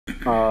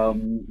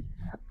Um,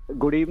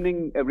 Good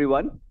evening,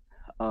 everyone.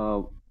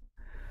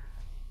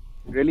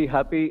 Really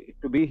happy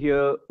to be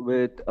here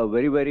with a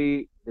very,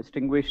 very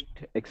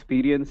distinguished,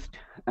 experienced,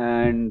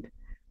 and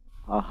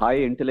a high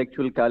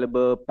intellectual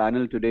caliber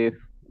panel today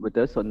with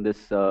us on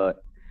this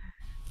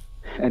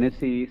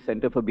NSE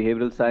Center for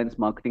Behavioral Science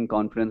Marketing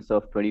Conference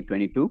of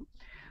 2022.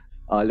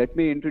 Let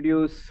me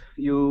introduce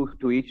you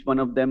to each one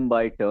of them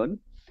by turn.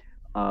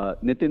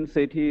 Nitin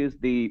Sethi is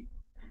the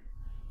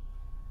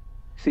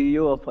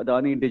CEO of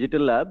Adani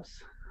Digital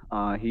Labs.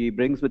 He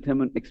brings with him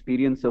an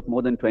experience of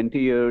more than 20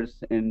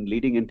 years in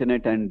leading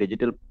internet and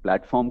digital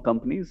platform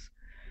companies.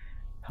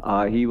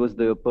 He was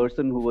the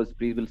person who was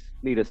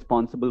previously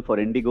responsible for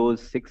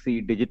Indigo's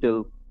 6E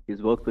Digital.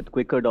 He's worked with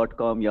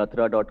Quicker.com,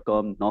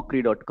 Yatra.com,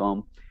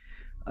 Naukri.com,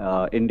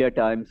 India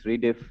Times,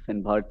 Rediff,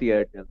 and Bharti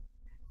Airtel.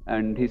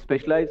 And he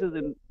specializes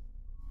in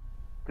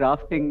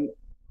crafting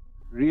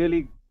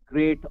really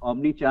great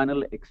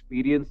omni-channel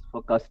experience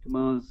for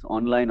customers,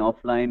 online,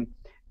 offline,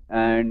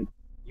 and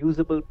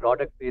usable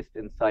product-based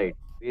insight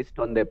based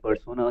on their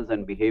personas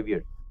and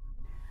behavior.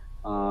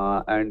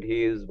 And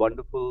he is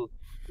wonderful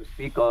to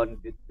speak on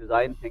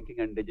design thinking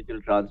and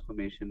digital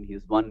transformation.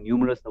 He's won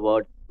numerous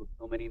awards,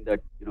 so many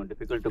that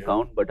difficult to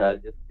count, but I'll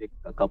just take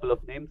a couple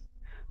of names.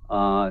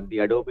 The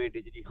Adobe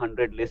Digi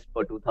 100 list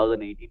for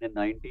 2018 and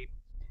 19,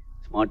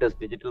 smartest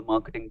digital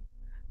marketing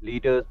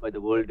leaders by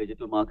the World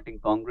Digital Marketing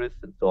Congress,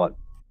 and so on.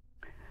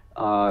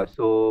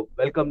 So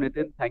welcome,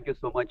 Nitin. Thank you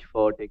so much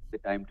for taking the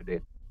time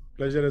today.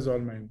 Pleasure is all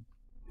mine.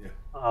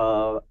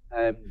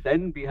 And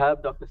then we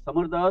have Dr.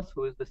 Samar,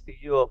 who is the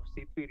CEO of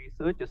C3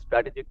 Research, a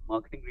strategic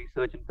marketing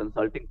research and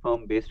consulting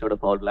firm based out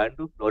of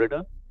Orlando,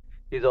 Florida.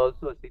 He's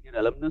also a senior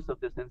alumnus of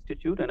this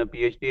institute and a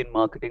PhD in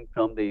marketing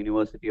from the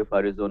University of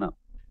Arizona.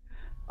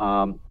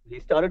 He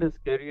started his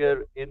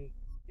career in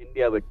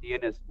India with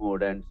TNS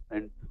mode and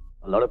spent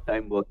a lot of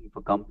time working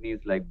for companies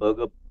like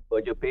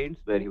Berger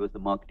Paints, where he was the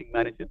marketing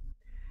manager.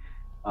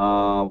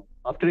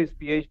 After his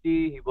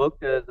PhD, he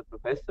worked as a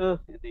professor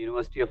in the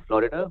University of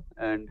Florida,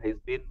 and he's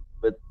been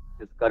with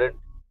his current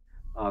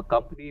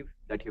company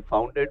that he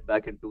founded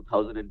back in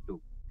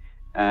 2002.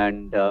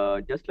 And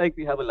just like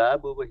we have a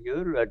lab over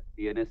here at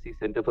the NSE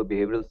Center for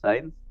Behavioral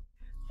Science,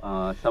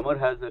 Samar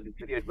has a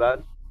very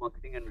advanced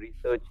marketing and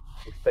research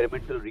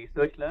experimental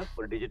research lab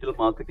for digital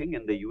marketing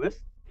in the US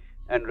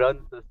and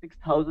runs a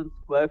 6,000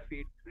 square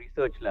feet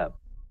research lab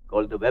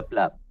called the Web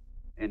Lab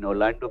in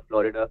Orlando,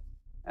 Florida.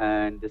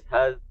 And this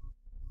has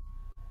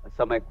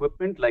some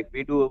equipment like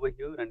we do over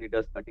here, and he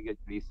does cutting edge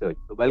research.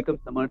 So welcome,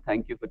 Samar.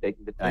 Thank you for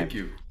taking the time. Thank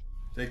you.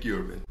 Thank you,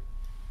 Arvind.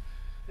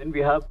 Then we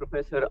have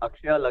Professor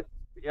Akshaya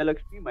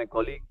Vijayalakshmi, my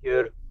colleague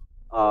here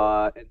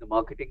in the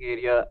marketing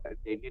area at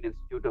the Indian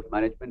Institute of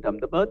Management,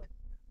 Ahmedabad.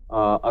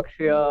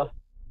 Akshaya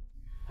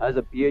has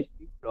a PhD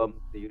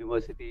from the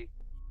University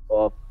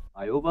of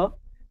Iowa,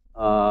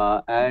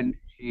 and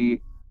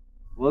she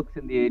works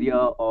in the area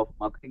of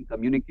marketing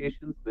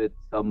communications with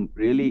some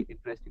really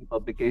interesting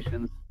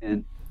publications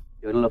in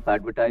Journal of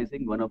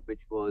Advertising, one of which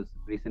was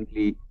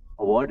recently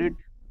awarded.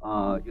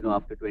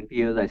 After 20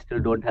 years, I still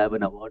don't have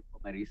an award for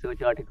my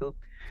research article.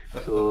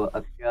 So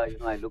Akshaya,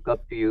 I look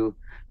up to you.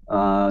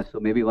 So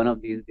maybe one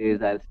of these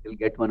days I'll still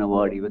get one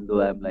award, even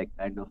though I'm like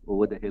kind of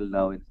over the hill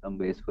now in some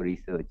ways for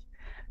research.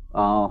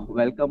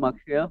 Welcome,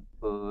 Akshaya.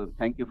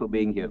 Thank you for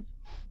being here.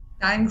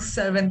 Thanks,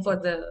 Arvind, for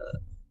the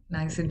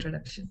nice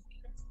introduction.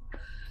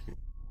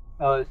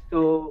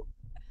 So,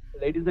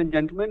 ladies and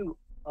gentlemen,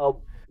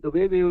 the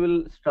way we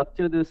will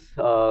structure this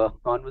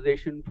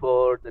conversation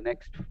for the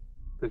next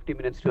 50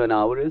 minutes to an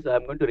hour is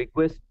I'm going to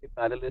request the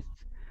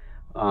panelists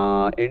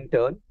in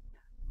turn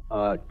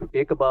to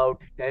take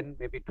about 10,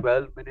 maybe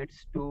 12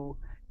 minutes to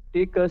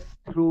take us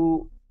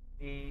through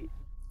the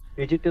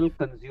digital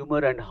consumer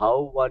and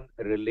how one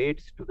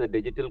relates to the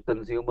digital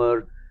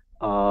consumer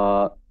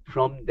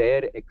from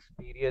their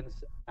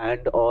experience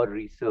and or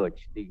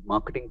research, the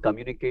marketing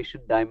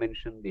communication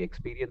dimension, the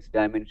experience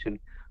dimension,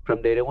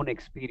 from their own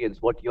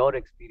experience, what your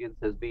experience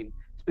has been,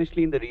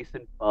 especially in the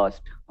recent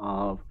past.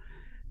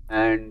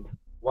 And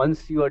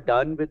once you are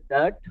done with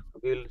that,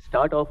 we'll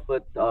start off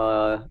with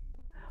the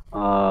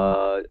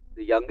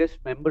youngest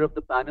member of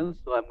the panel.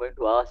 So I'm going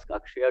to ask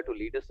Akshaya to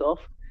lead us off,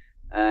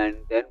 and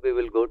then we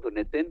will go to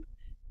Nitin,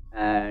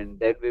 and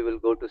then we will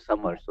go to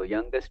Samar. So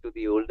youngest to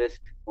the oldest,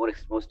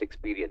 most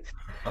experienced.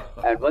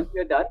 And once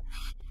we are done,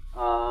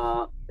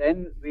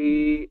 then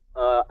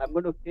I'm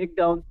going to take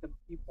down some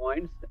key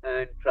points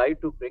and try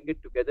to bring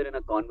it together in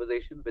a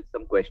conversation with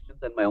some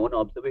questions and my own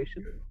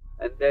observations.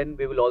 And then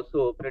we will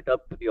also open it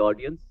up to the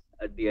audience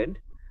at the end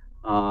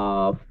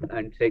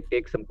and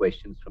take some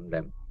questions from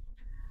them.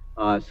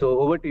 So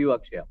over to you,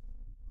 Akshaya.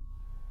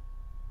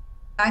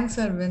 Thanks,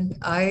 Arvind.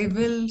 I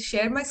will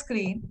share my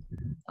screen.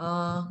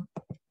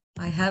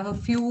 I have a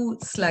few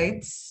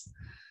slides,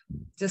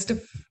 just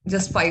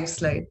 5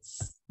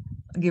 slides,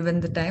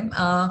 given the time.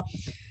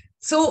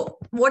 So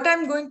what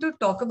I'm going to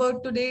talk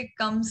about today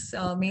comes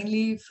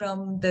mainly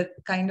from the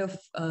kind of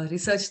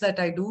research that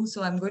I do.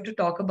 So I'm going to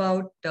talk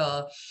about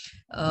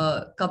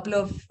a couple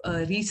of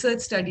research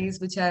studies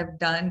which I've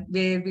done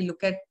where we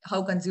look at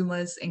how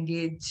consumers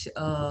engage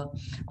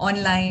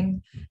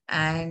online.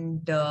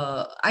 And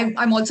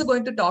I'm also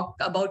going to talk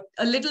about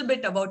a little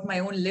bit about my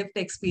own lived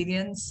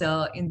experience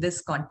in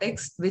this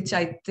context, which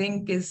I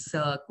think is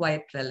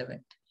quite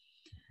relevant.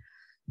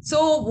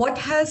 So what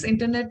has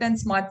internet and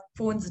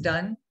smartphones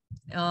done?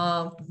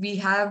 We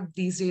have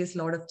these days a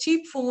lot of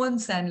cheap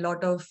phones and a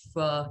lot of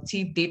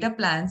cheap data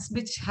plans,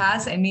 which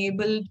has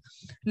enabled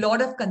a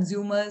lot of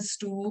consumers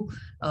to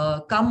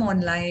come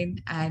online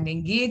and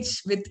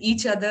engage with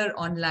each other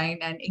online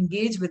and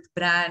engage with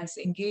brands,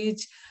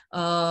 engage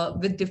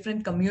with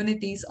different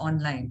communities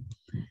online.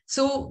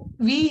 So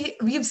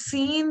we've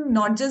seen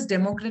not just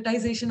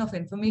democratization of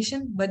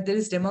information, but there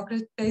is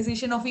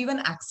democratization of even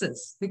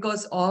access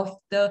because of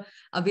the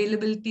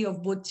availability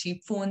of both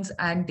cheap phones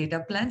and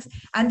data plans.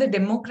 And the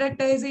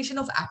democratization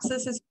of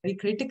access is very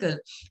critical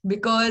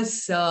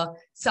because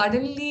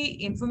suddenly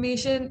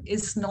information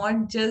is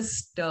not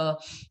just a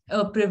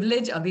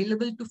privilege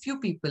available to few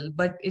people,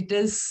 but it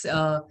is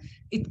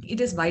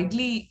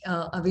widely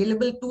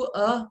available to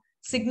a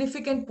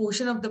significant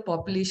portion of the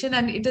population,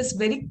 and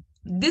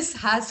this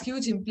has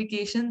huge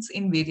implications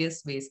in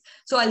various ways.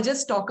 So I'll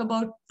just talk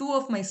about two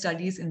of my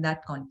studies in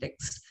that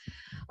context.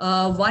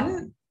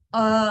 And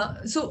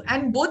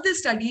both the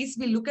studies,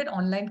 we look at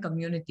online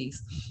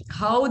communities,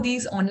 how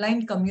these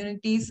online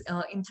communities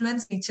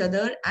influence each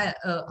other,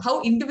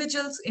 how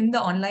individuals in the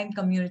online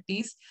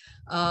communities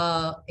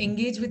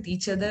engage with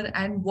each other,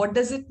 and what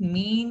does it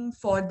mean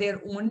for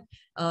their own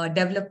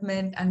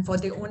development and for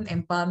their own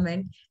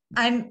empowerment.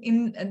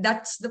 And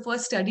that's the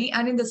first study.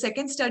 And in the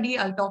second study,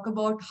 I'll talk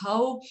about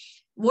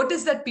what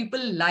is that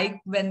people like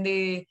when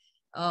they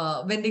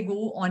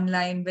go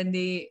online,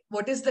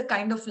 what is the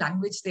kind of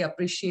language they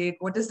appreciate,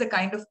 what is the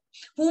kind of,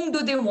 whom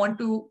do they want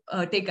to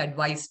take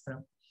advice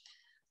from.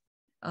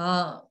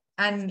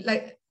 And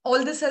like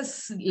all this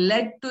has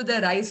led to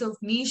the rise of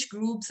niche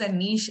groups and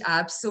niche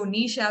apps. So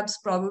niche apps,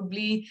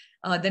 probably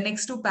the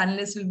next two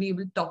panelists will be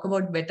able to talk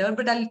about better,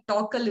 but I'll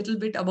talk a little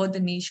bit about the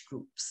niche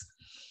groups.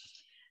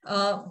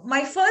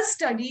 My first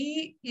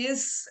study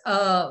is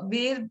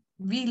where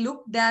we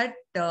looked at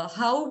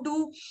how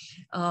do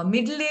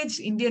middle-aged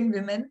Indian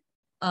women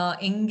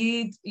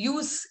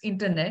use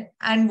internet,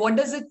 and what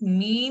does it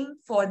mean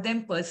for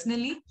them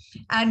personally,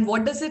 and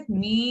what does it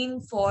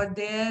mean for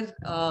their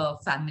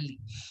family.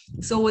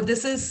 So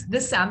this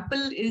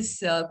sample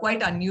is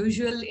quite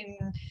unusual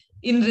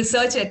in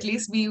research. At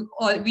least we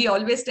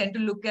always tend to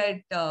look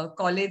at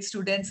college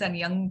students and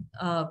young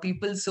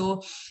people.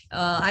 So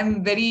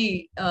I'm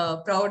very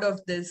proud of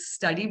this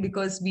study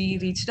because we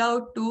reached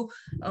out to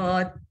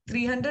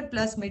 300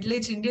 plus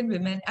middle-aged Indian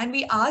women, and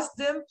we asked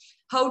them,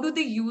 how do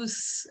they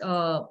use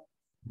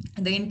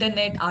the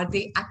internet? Are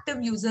they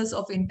active users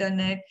of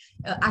internet?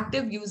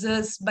 Active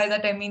users, by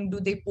that I mean, do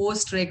they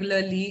post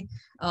regularly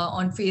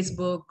on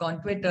Facebook,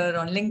 on Twitter,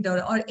 on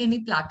LinkedIn, or any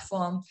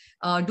platform?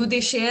 Do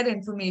they share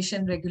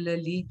information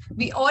regularly?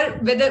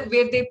 Where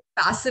they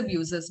passive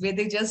users, where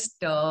they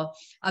just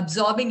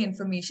absorbing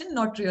information,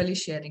 not really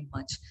sharing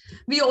much.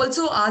 We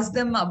also asked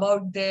them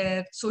about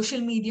their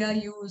social media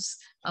use.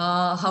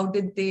 How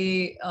did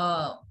they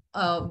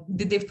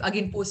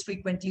again post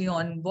frequently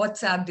on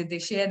WhatsApp? Did they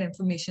share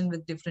information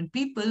with different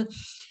people?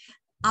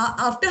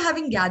 After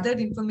having gathered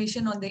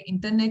information on the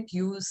internet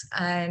use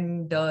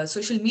and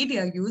social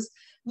media use,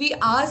 we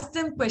asked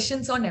them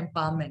questions on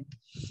empowerment.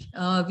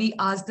 We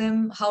asked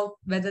them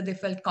whether they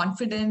felt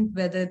confident,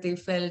 whether they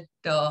felt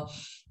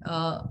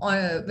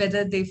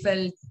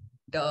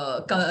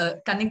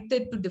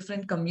connected to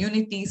different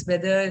communities,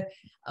 whether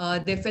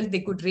they felt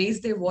they could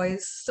raise their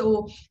voice.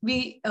 So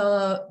we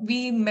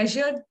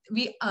measured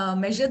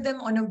them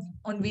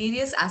on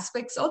various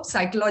aspects of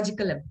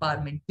psychological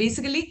empowerment.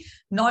 Basically,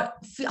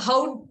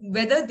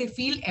 whether they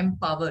feel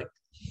empowered.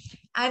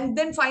 And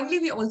then finally,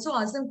 we also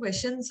ask them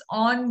questions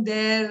on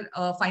their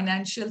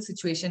financial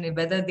situation,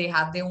 whether they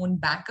have their own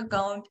bank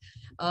account,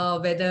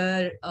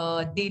 whether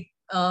they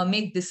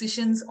make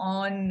decisions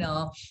on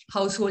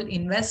household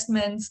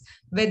investments,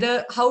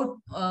 whether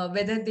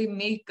they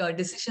make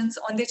decisions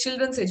on their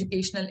children's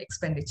educational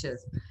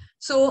expenditures.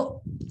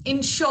 So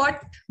in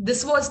short,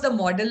 this was the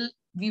model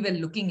we were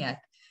looking at.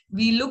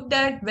 We looked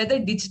at whether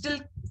digital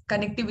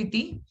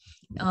connectivity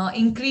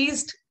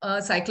increased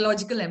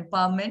psychological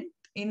empowerment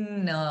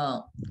in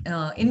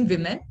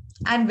women,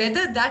 and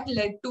whether that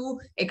led to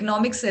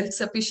economic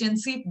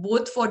self-sufficiency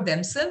both for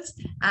themselves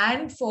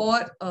and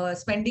for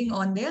spending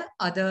on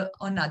other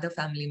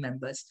family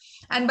members.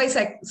 And by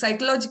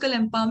psychological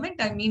empowerment,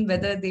 I mean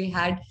whether they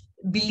had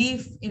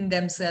belief in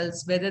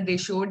themselves, whether they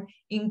showed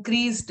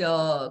increased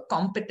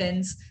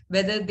competence,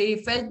 whether they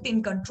felt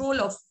in control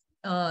of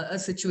a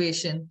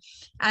situation.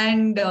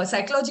 And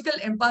psychological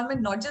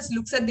empowerment not just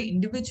looks at the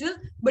individual,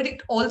 but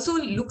it also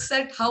looks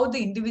at how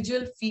the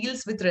individual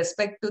feels with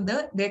respect to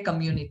their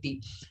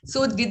community.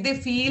 So did they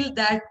feel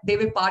that they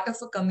were part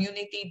of a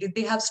community? Did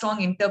they have strong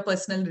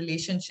interpersonal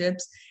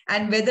relationships?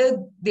 And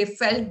whether they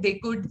felt they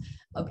could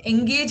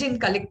engage in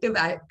collective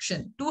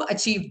action to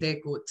achieve their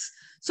goals.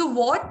 So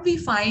what we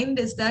find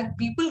is that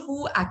people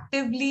who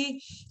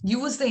actively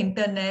use the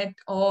internet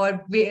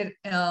or were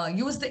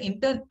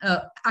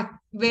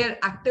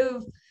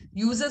active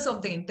users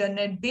of the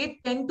internet, they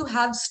tend to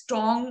have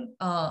strong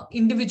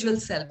individual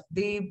self.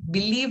 They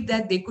believe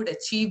that they could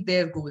achieve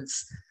their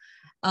goals.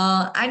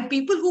 And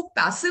people who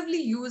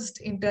passively used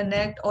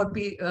internet or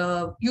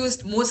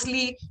used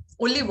mostly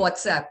only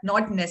WhatsApp,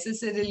 not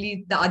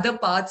necessarily the other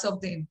parts of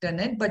the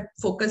internet, but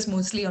focused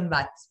mostly on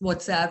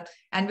WhatsApp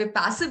and were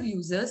passive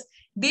users,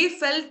 they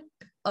felt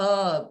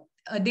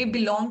they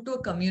belong to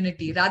a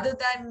community rather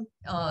than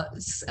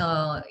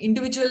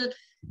individual.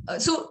 They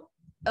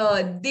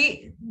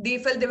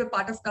felt they were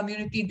part of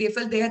community. They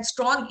felt they had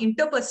strong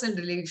interpersonal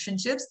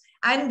relationships,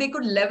 and they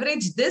could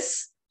leverage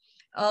this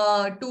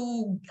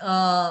to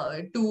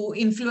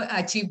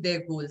achieve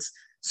their goals.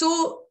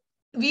 So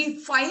we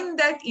find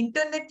that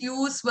internet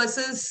use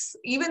versus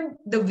even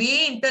the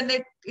way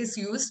internet is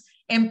used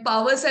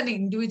empowers an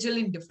individual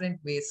in different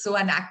ways. So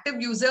an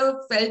active user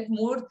felt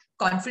more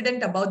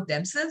confident about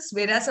themselves,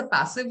 whereas a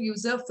passive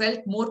user felt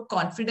more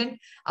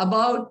confident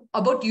about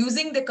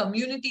using the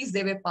communities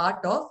they were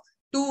part of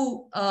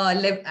to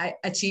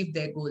achieve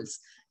their goals.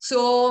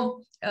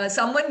 So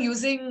someone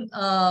using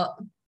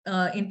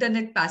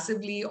internet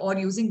passively or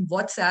using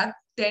WhatsApp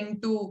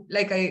tend to,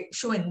 like I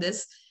show in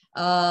this,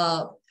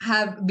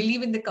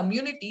 believe in the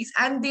communities,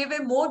 and they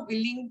were more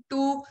willing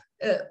to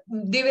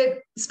they were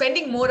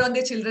spending more on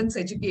their children's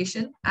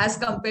education as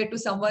compared to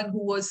someone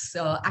who was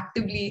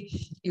actively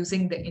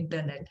using the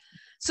internet.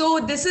 So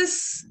this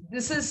is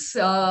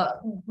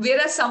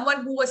whereas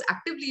someone who was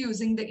actively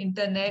using the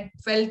internet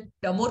felt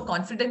more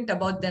confident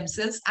about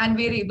themselves and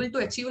were able to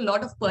achieve a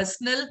lot of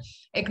personal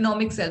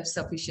economic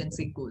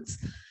self-sufficiency goals.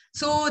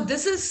 So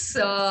this is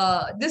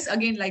this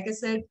again, like I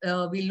said,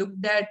 we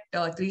looked at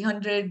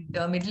 300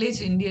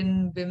 middle-aged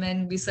Indian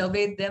women. We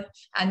surveyed them,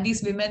 and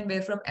these women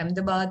were from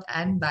Ahmedabad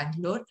and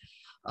Bangalore.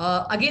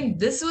 Again,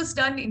 this was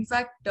done, in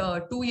fact,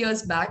 2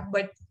 years back,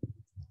 but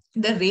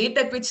the rate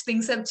at which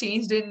things have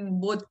changed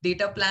in both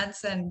data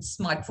plans and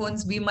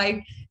smartphones, we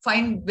might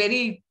find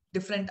very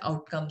different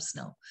outcomes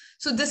now.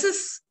 So this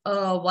is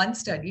one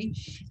study.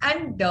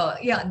 And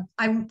yeah,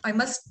 I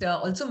must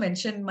also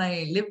mention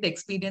my lived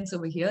experience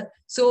over here.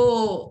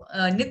 So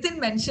Nitin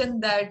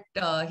mentioned that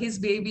his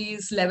baby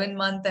is 11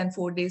 months and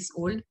 4 days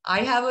old. I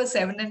have a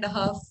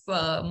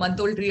 7.5 month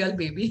old real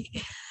baby.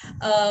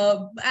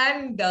 I'm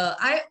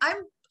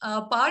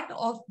part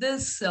of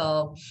this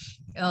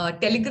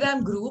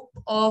Telegram group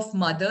of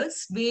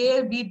mothers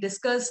where we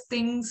discuss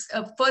things.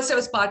 First, I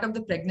was part of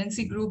the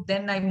pregnancy group.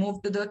 Then I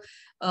moved to the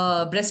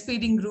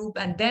breastfeeding group.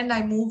 And then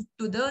I moved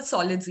to the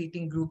solids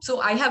eating group. So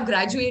I have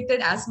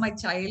graduated as my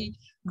child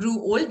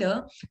grew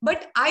older,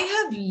 but I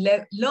have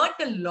learned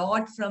a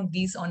lot from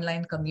these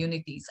online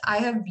communities.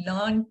 I've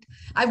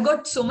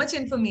got so much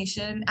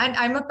information, and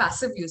I'm a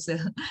passive user.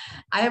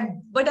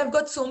 But I've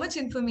got so much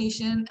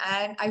information,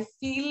 and I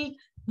feel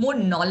more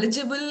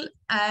knowledgeable,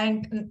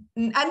 and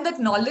that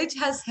knowledge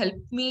has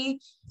helped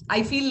me,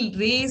 I feel,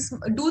 raise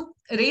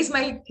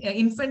my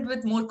infant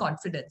with more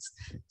confidence.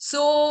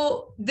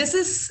 So this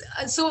is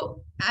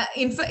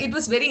in fact, it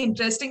was very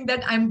interesting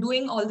that I'm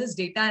doing all this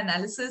data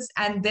analysis,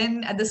 and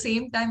then at the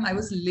same time I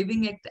was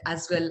living it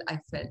as well, I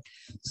felt.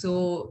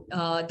 So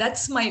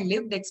that's my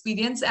lived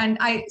experience. And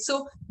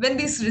so when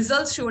these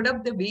results showed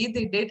up the way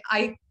they did,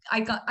 I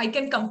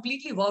can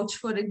completely vouch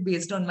for it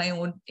based on my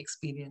own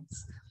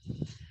experience.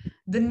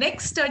 The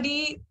next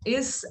study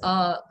is,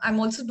 I'm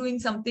also doing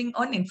something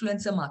on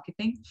influencer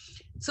marketing.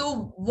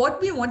 So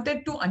what we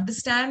wanted to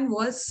understand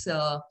was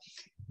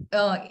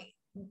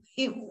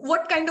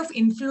what kind of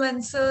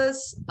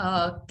influencers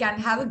can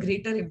have a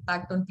greater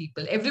impact on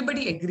people.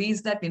 Everybody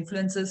agrees that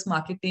influencers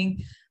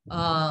marketing,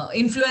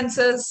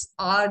 influencers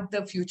are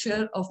the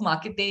future of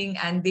marketing,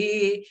 and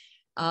they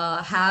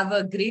have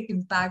a great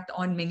impact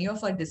on many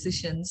of our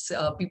decisions.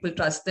 People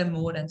trust them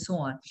more and so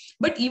on.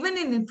 But even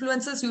in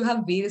influencers, you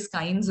have various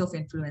kinds of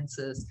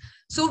influencers.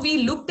 So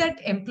we looked at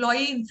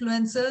employee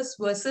influencers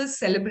versus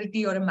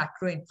celebrity or a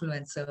macro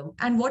influencer.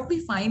 And what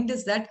we find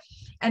is that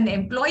an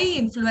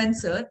employee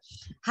influencer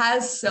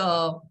has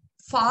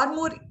far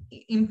more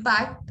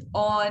impact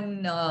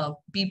on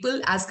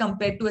people as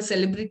compared to a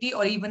celebrity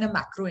or even a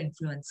macro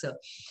influencer.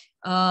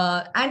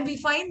 And we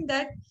find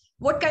that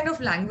what kind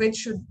of language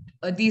should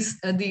these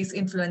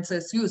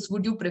influencers use?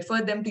 Would you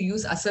prefer them to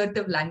use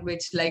assertive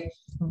language like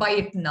buy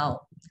it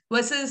now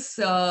versus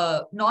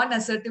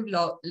non-assertive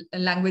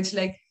language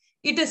like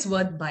it is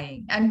worth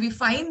buying? And we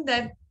find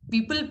that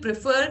people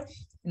prefer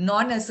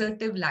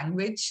non-assertive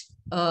language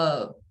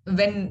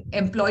when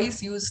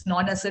employees use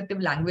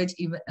non-assertive language,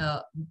 even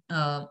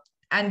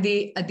and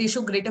they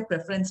show greater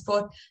preference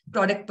for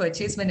product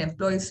purchase when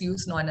employees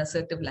use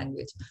non-assertive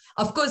language.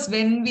 Of course,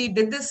 when we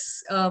did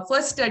this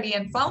first study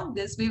and found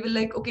this, we were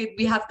like, okay,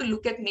 we have to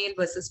look at male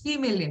versus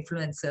female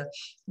influencer.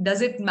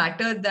 Does it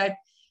matter that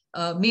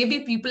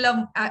maybe people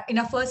are in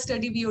our first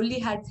study, we only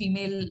had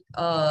female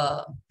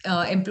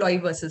employee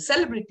versus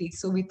celebrity.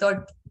 So we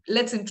thought,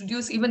 let's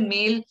introduce even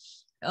male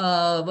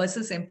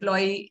versus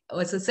employee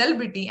versus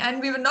celebrity.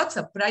 And we were not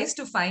surprised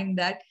to find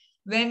that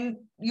when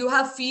you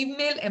have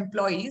female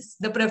employees,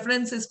 the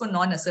preference is for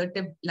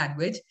non-assertive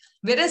language.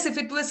 Whereas if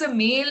it was a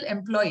male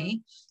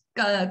employee,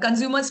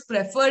 consumers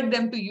preferred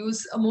them to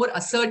use a more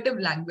assertive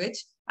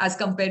language as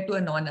compared to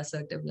a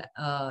non-assertive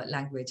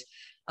language.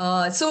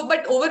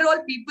 But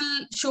overall, people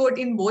showed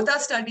in both our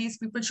studies,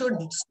 people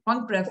showed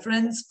strong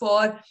preference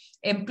for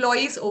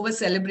employees over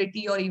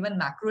celebrity or even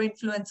macro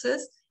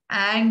influencers,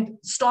 and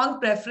strong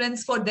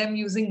preference for them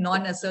using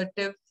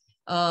non-assertive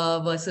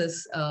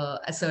versus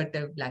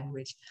assertive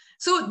language.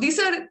 So these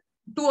are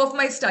two of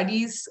my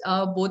studies,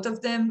 both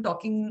of them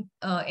looking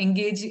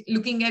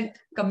at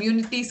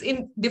communities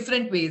in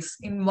different ways.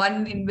 In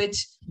one, in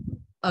which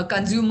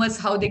consumers,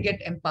 how they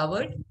get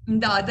empowered. In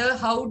the other,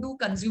 how do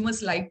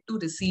consumers like to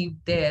receive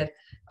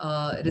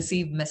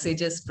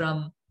messages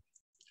from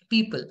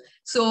people.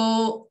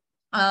 So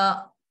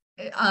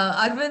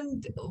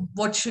Arvind,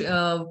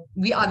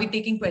 are we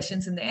taking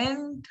questions in the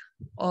end,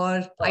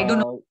 or I don't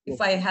know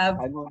if I have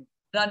run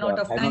out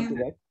of time?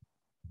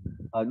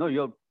 No,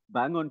 you're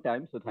bang on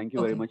time. So thank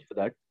you very much for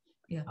that.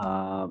 Yeah.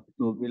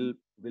 So we'll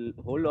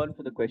hold on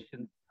for the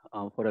questions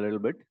for a little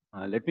bit.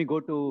 Let me go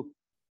to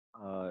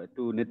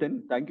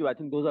Nitin. Thank you. I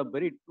think those are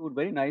two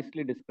very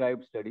nicely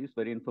described studies,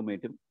 very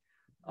informative.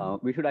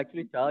 We should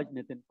actually charge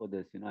Nitin for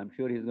this. I'm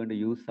sure he's going to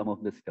use some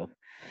of this stuff.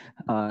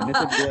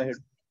 Nitin, go ahead.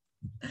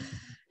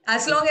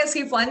 As long as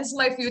he funds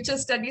my future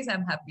studies,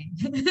 I'm happy.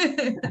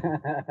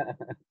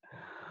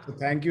 So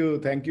thank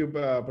you,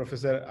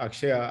 Professor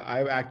Akshaya.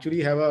 I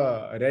actually have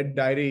a red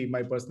diary,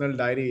 my personal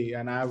diary,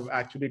 and I've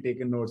actually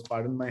taken notes.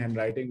 Pardon my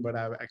handwriting, but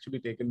I've actually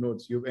taken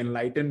notes. You've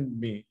enlightened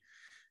me,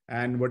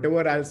 and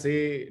whatever I'll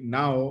say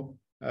now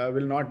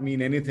will not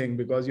mean anything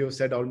because you've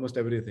said almost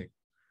everything,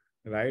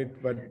 right?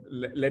 But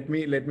let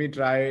me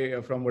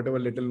try from whatever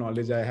little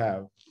knowledge I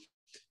have.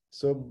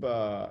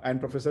 So,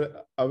 and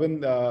Professor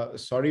Arvind,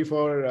 sorry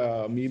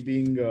for me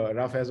being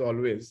rough as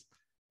always.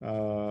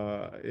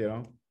 I'll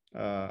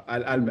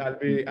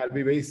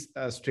be very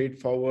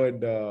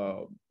straightforward.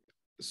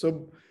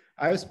 So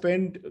I've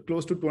spent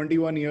close to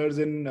 21 years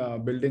in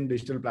building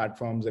digital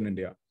platforms in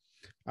India.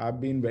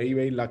 I've been very,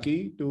 very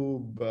lucky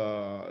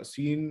to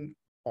seen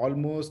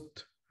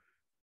almost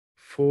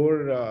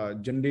 4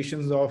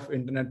 generations of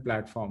internet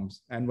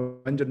platforms, and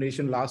one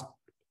generation lasts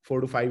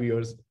 4 to 5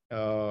 years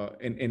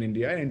in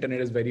India.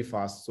 Internet is very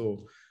fast,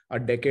 so a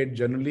decade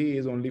generally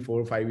is only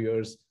 4 or 5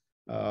 years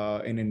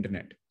in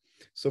internet.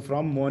 So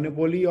from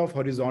monopoly of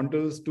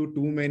horizontals to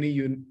too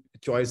many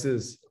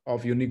choices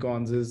of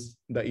unicorns is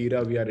the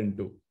era we are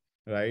into,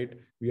 right?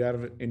 We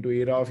are into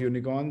era of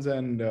unicorns,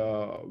 and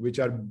which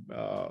are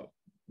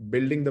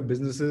building the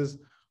businesses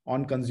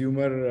on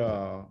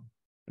consumer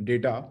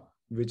data,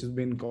 which has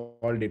been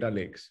called data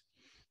lakes.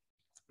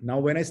 Now,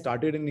 when I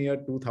started in year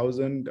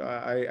 2000,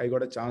 I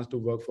got a chance to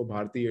work for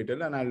Bharti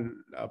Airtel, and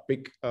I'll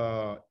pick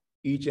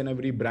each and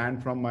every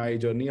brand from my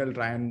journey. I'll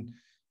try and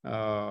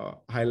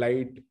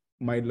highlight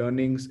my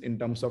learnings in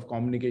terms of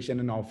communication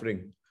and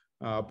offering.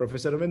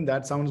 Professor Arvind,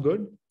 that sounds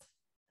good?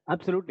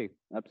 Absolutely.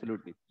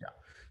 Absolutely. Yeah.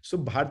 So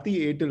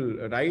Bharti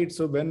Airtel, right?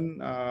 So when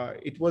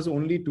it was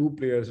only 2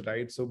 players,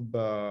 right? So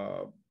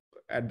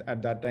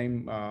at that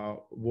time,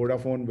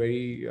 Vodafone,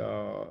 very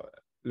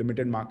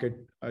limited market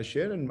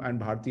share, and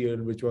Bharti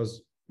Airtel, which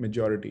was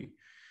majority.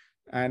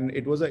 And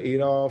it was an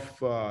era of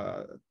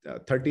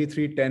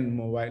 3310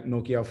 mobile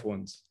Nokia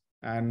phones,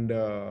 and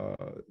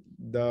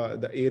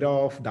the era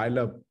of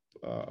dial-up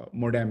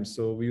modems.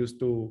 So we used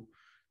to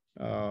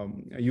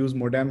use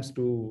modems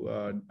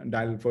to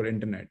dial for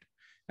internet,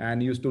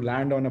 and used to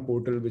land on a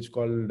portal which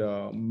called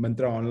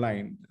Mantra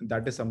Online.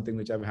 That is something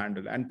which I've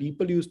handled. And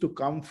people used to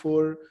come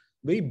for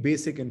very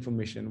basic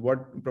information.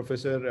 What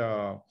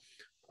Professor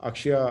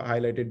Akshaya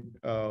highlighted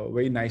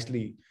very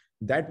nicely.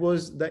 That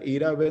was the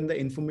era when the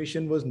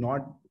information was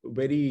not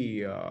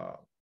very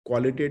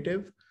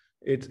qualitative.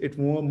 It's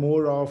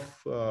more of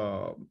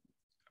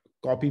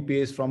copy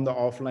paste from the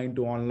offline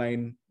to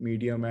online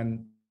medium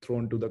and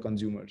thrown to the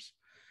consumers.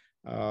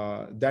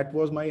 That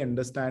was my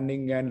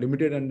understanding and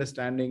limited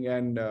understanding,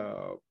 and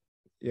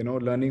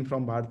learning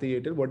from Bharti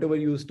Airtel. Whatever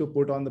you used to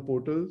put on the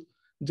portal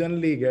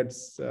generally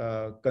gets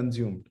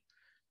consumed.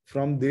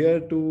 From there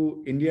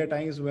to India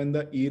Times, when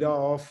the era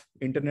of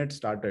internet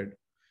started.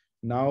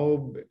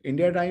 Now,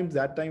 India Times,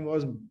 that time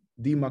was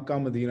the Makkah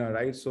Medina,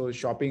 right? So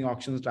shopping,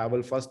 auctions,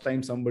 travel. First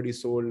time somebody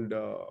sold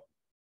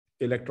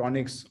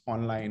electronics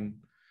online.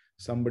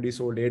 Somebody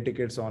sold air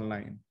tickets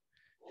online.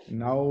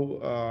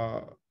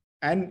 Now,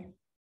 and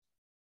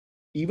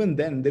even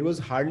then there was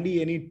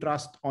hardly any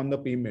trust on the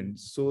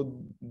payments.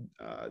 So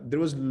there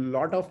was a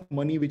lot of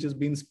money which has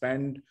been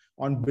spent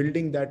on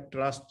building that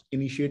trust,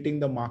 initiating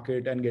the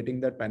market and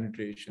getting that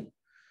penetration.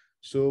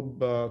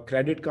 So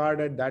credit card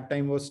at that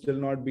time was still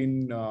not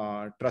been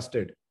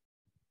trusted.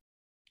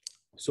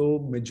 So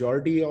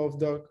majority of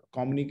the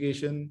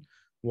communication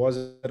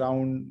was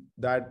around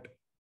that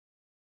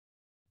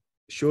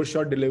sure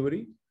shot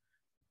delivery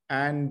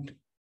and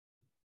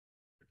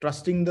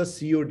trusting the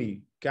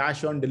COD,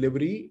 cash on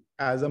delivery,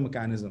 as a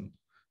mechanism.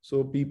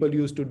 So people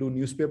used to do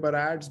newspaper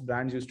ads,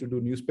 brands used to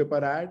do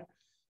newspaper ad,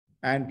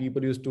 and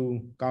people used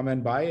to come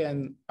and buy.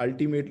 And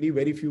ultimately,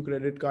 very few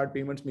credit card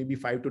payments, maybe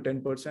 5 to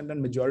 10%,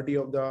 and majority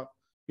of the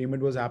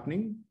payment was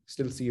happening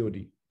still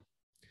COD.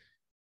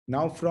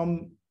 Now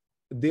from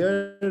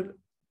there,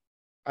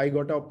 I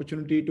got an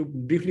opportunity to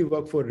briefly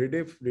work for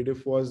Rediff.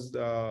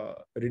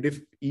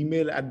 Rediff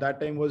email at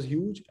that time was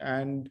huge,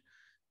 and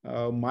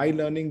my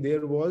learning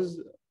there was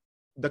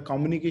the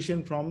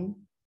communication from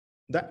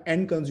the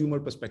end consumer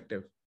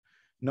perspective.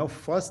 Now,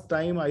 first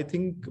time I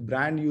think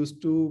brand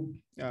used to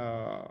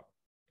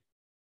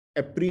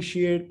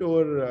appreciate,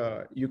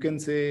 or you can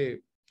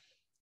say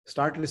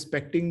start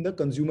respecting the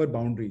consumer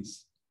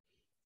boundaries.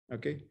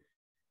 Okay,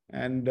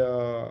 and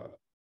the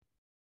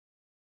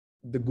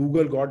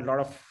Google got a lot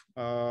of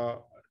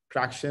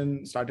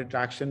started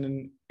traction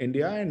in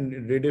India,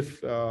 and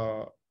Rediff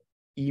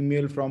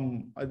email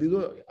from these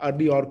were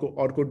early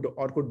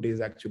Orkut days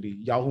actually.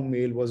 Yahoo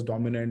Mail was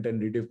dominant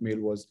and Rediff Mail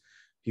was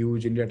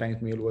huge. India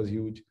Times Mail was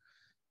huge.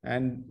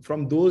 And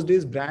from those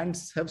days,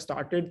 brands have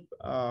started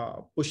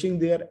pushing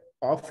their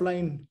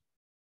offline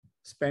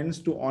spends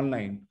to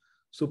online.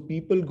 So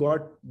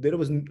there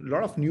was a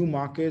lot of new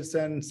markets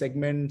and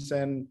segments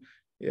and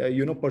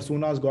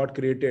personas got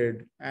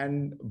created,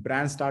 and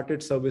brands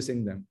started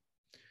servicing them.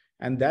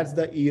 And that's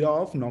the era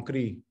of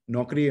Naukri.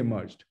 Naukri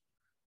emerged.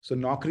 So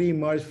Naukri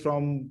emerged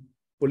from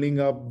pulling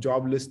up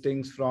job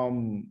listings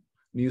from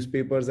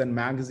newspapers and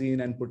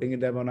magazine and putting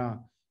it up on a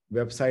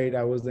website.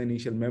 I was the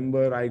initial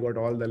member. I got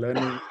all the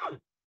learning.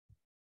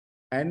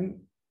 And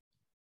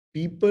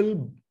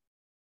people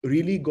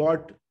really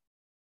got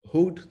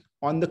hooked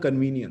on the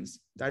convenience,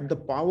 that the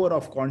power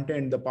of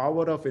content, the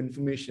power of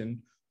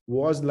information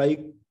was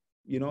like,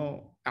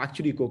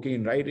 actually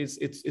cocaine, right?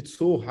 It's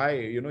so high,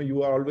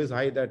 you are always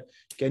high that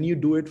can you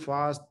do it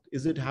fast?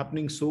 Is it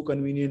happening so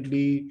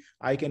conveniently?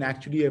 I can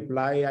actually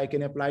apply. I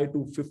can apply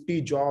to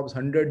 50 jobs,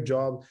 100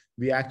 jobs.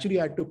 We actually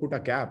had to put a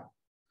cap.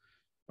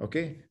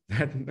 Okay.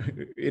 That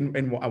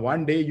in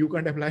one day, you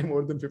can't apply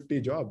more than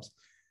 50 jobs.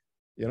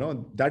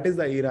 That is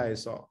the era I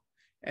saw.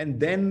 And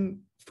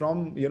then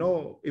from,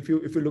 if you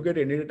look at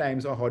India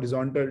Times or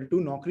horizontal to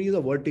Naukri is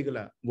a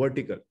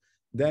vertical.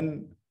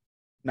 Then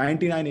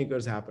 99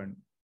 acres happened.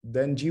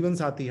 Then Jeevan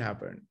Sathi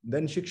happened.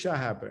 Then Shiksha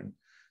happened.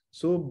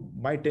 So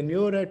my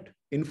tenure at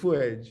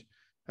InfoEdge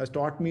has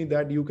taught me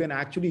that you can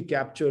actually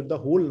capture the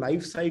whole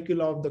life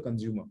cycle of the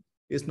consumer.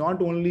 It's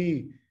not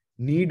only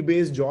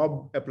need-based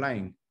job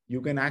applying. You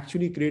can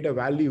actually create a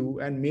value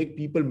and make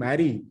people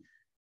marry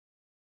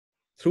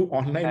through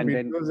online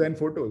videos and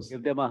photos.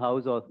 Give them a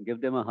house also.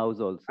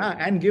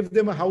 And give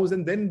them a house,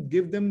 and then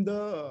give them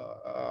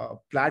the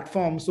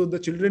platform so the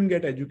children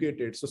get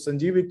educated. So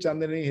Sanjeev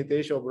Chandani,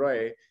 Hitesh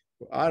Oberoi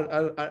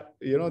are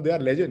they are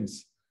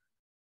legends.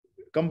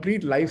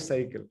 Complete life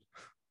cycle.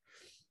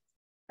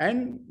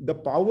 And the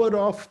power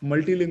of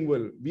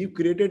multilingual. We've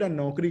created a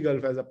Naukri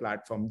Gulf as a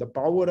platform. The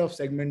power of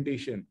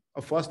segmentation,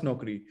 a first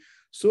Naukri.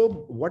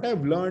 So what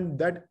I've learned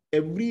that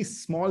every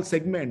small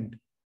segment,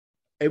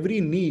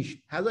 every niche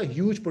has a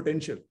huge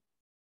potential,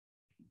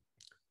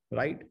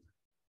 right?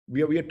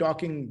 We are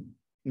talking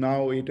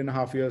now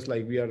 8.5 years,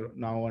 like we are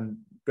now on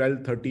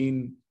 12,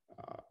 13.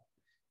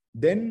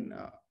 Then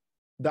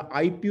the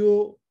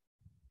IPO,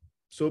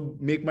 so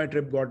Make My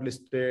Trip got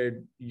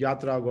listed,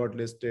 Yatra got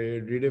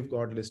listed, Rediff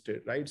got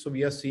listed, right? So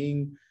we are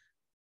seeing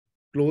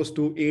close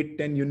to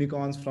 8-10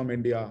 unicorns from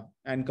India,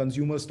 and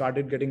consumers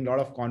started getting a lot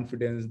of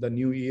confidence. The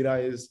new era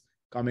is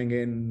coming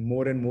in,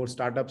 more and more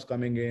startups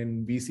coming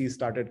in, VCs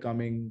started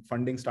coming,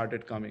 funding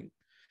started coming.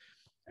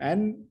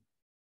 And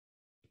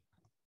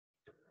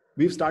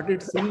we've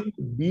started seeing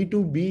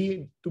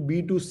B2B to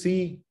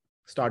B2C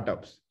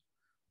startups,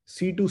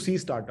 C2C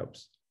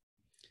startups.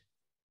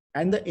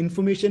 And the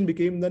information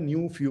became the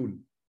new fuel,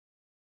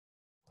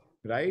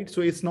 right? So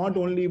it's not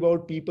only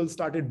about people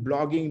started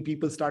blogging,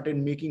 people started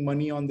making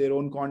money on their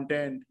own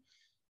content.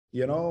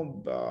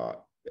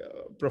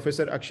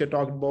 Professor Akshaya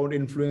talked about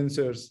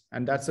influencers,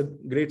 and that's a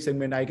great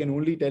segment. I can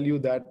only tell you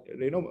that,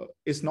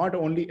 it's not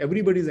only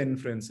everybody's an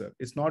influencer.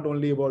 It's not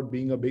only about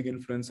being a big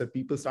influencer.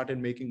 People started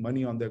making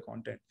money on their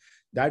content.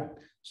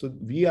 So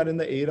we are in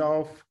the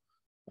era of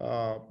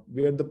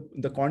where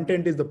the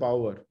content is the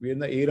power. We're in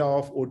the era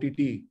of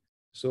OTT.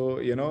 So,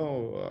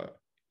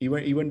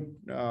 even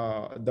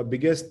the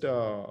biggest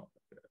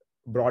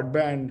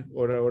broadband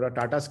or a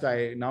Tata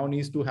Sky now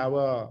needs to have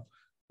a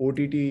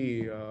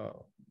OTT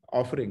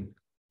offering,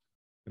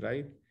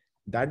 right?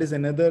 That is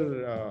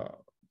another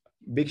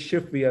big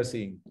shift we are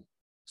seeing.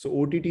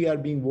 So OTT are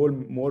being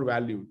more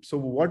valued. So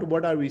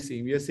what are we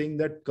seeing? We are saying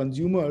that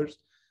consumers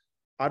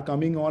are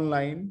coming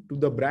online to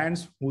the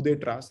brands who they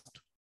trust.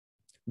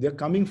 They're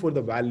coming for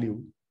the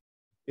value.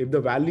 If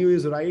the value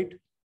is right,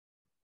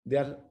 they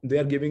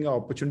are giving an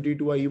opportunity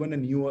to even a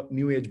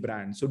new age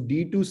brand. So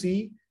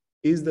D2C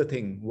is the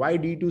thing. Why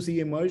D2C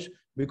emerged?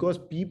 Because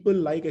people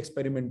like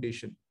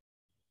experimentation.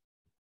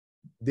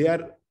 They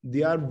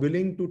are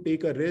willing to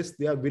take a risk.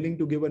 They are willing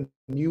to give a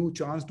new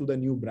chance to the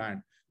new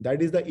brand.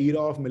 That is the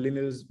era of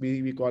millennials.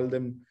 We call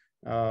them,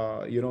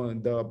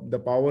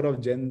 the power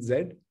of Gen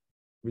Z,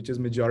 which is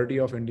majority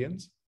of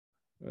Indians.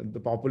 The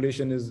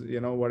population is,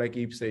 what I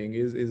keep saying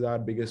is our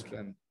biggest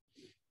strength.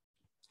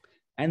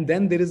 And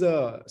then there is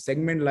a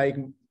segment like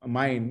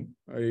mine,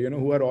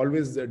 who are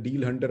always a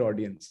deal hunter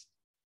audience,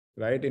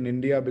 right? In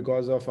India,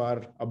 because of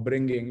our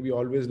upbringing, we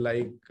always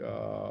like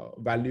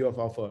value of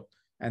offer.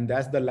 And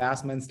that's the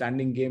last man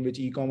standing game, which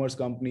e-commerce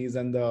companies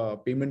and the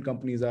payment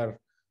companies are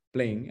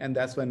playing. And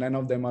that's why none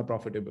of them are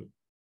profitable.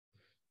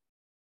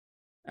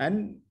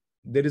 And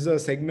there is a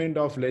segment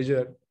of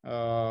leisure,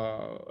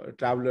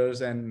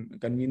 travelers and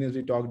convenience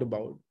we talked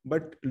about.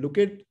 But look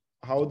at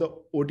how the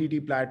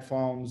OTT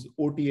platforms,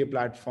 OTA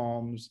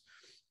platforms,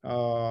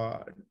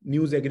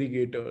 news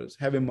aggregators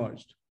have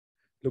emerged.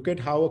 Look at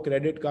how a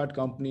credit card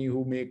company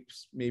who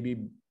makes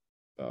maybe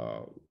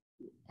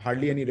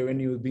hardly any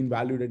revenue is being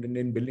valued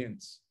in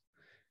billions.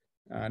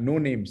 No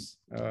names,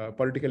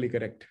 politically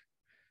correct.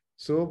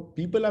 So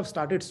people have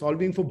started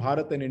solving for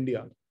Bharat and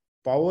India.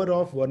 Power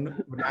of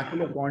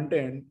vernacular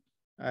content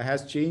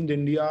has changed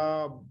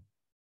India,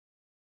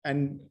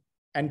 and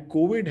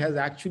COVID has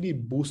actually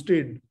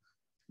boosted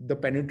the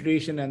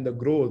penetration and the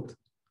growth.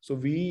 So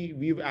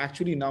we've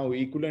actually now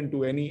equivalent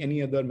to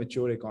any other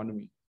mature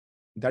economy.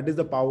 That is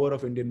the power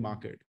of Indian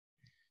market.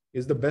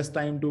 It's the best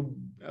time to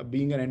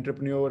being an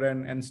entrepreneur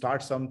and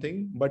start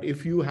something. But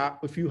if you have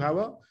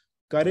a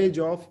courage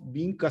of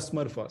being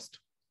customer first,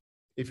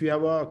 if you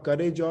have a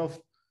courage of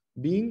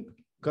being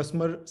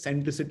customer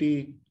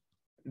centricity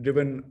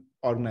driven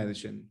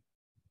organization,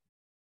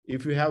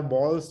 if you have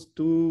balls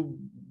to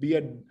be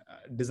a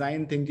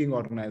design thinking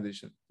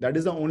organization, that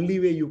is the only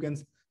way you can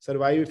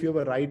survive if you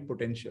have a right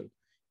potential.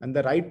 And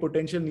the right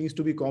potential needs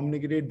to be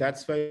communicated.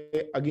 That's why,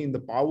 again, the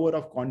power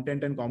of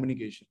content and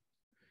communication.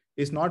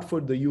 It's not for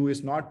the you,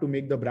 it's not to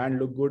make the brand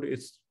look good.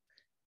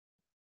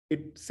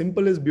 It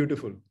simple is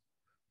beautiful.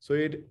 So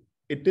it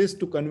is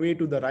to convey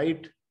to the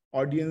right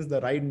audience,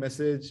 the right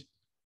message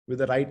with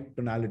the right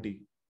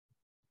tonality,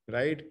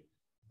 right?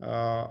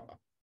 Our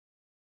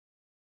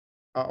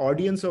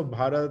audience of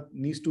Bharat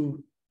needs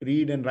to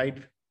read and write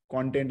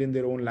content in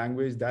their own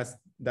language.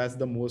 That's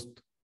the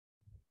most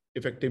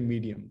effective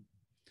medium.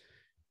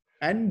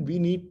 And we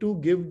need to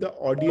give the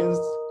audience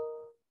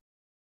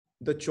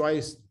the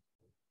choice.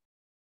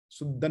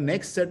 So the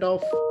next set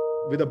of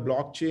with a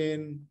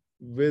blockchain,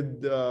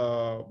 with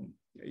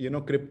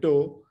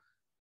crypto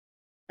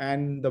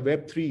and the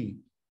Web3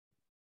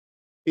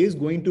 is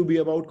going to be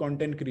about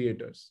content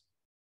creators.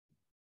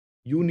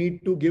 You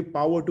need to give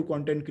power to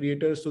content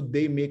creators so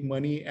they make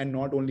money and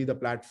not only the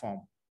platform.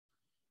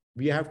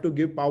 We have to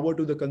give power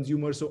to the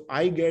consumer. So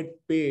I get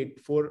paid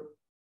for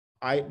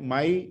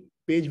my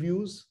page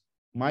views,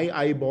 my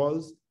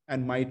eyeballs,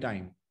 and my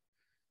time.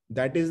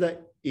 That is the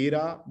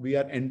era we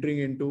are entering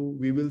into.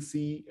 We will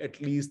see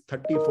at least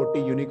 30,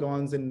 40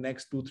 unicorns in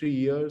next 2-3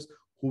 years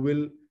who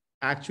will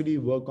actually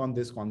work on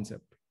this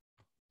concept,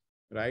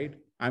 right?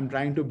 I'm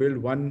trying to build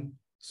one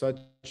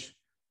such,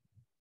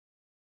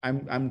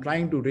 I'm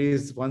trying to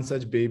raise one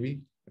such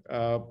baby.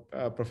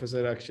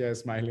 Professor Akshaya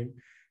is smiling.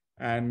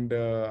 And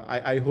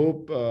I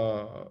hope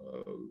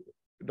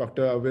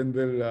Dr. Arvind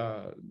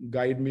will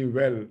guide me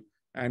well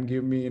and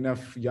give me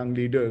enough young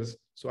leaders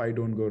so I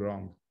don't go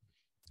wrong.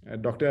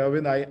 Dr.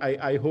 Arvind,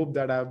 I hope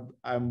that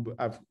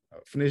I've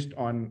finished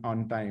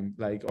on time,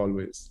 like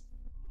always.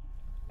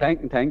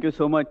 Thank you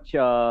so much,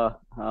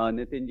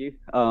 Nitinji.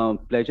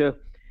 Pleasure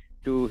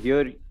to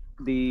hear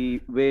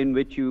the way in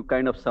which you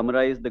kind of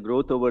summarize the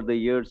growth over the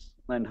years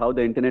and how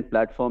the internet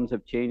platforms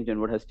have changed and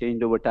what has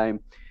changed over time.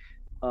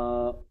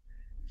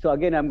 So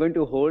again, I'm going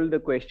to hold the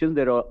questions.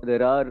 There's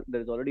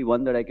already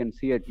one that I can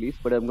see at least,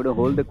 but I'm going to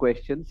hold the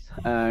questions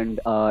and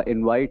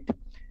invite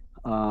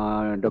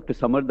Dr.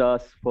 Samar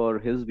Das for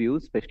his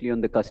views, especially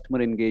on the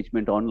customer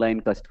engagement, online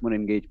customer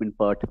engagement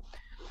part.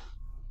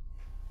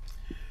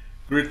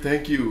 Great,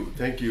 thank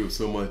you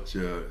so much,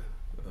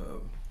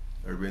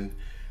 Arvind.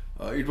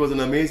 It was an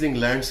amazing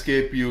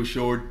landscape you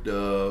showed,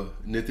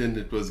 Nitin.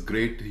 It was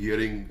great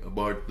hearing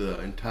about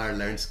the entire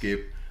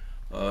landscape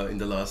in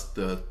the last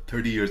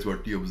 30 years,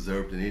 what you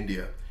observed in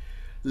India.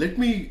 Let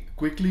me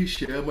quickly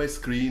share my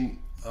screen.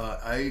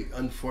 I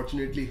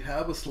unfortunately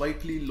have a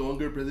slightly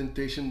longer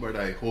presentation, but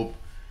I hope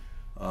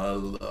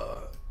I'll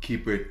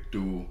keep it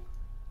to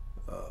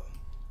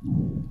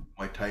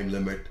my time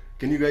limit.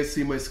 Can you guys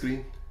see my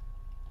screen?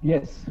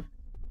 Yes.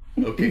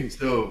 Okay,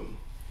 so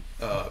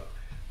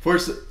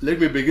first, let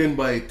me begin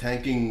by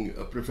thanking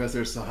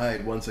Professor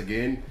Sahay once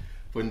again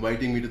for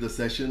inviting me to the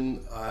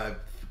session. I've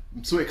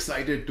I'm so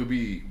excited to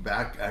be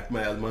back at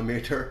my alma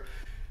mater.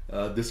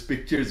 This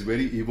picture is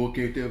very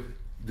evocative.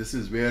 This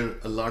is where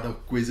a lot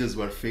of quizzes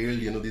were failed.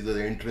 You know, these are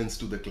the entrance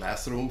to the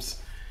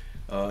classrooms.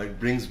 It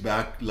brings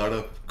back a lot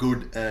of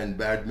good and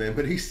bad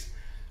memories,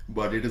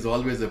 but it is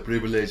always a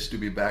privilege to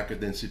be back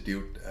at the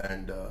Institute.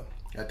 And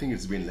I think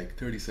it's been like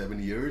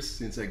 37 years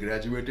since I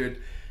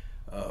graduated,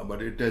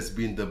 but it has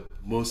been the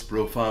most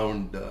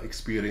profound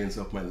experience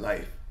of my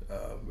life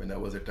when I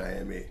was at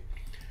IIMA.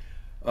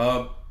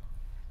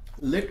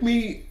 Let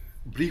me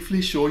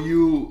briefly show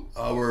you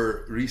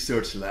our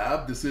research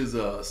lab. This is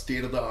a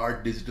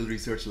state-of-the-art digital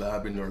research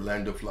lab in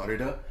Orlando,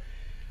 Florida.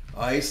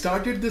 I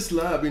started this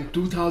lab in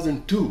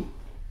 2002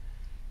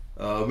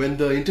 when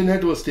the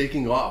internet was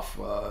taking off.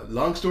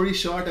 Long story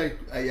short,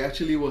 I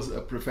actually was a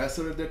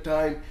professor at that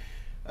time.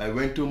 I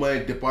went to my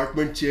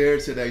department chair,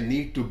 said I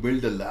need to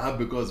build a lab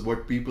because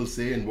what people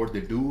say and what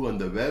they do on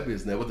the web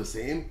is never the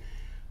same.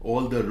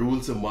 All the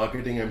rules of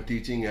marketing I'm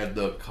teaching at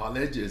the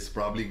college is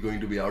probably going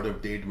to be out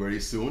of date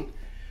very soon.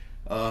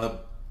 I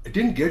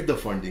didn't get the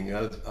funding.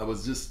 I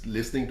was just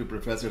listening to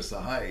Professor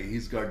Sahay.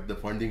 He's got the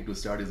funding to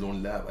start his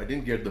own lab. I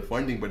didn't get the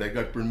funding, but I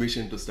got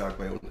permission to start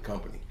my own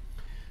company.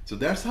 So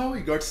that's how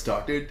we got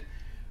started.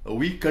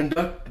 We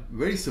conduct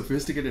very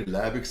sophisticated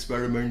lab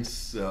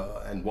experiments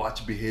and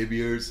watch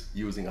behaviors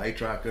using eye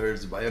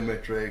trackers,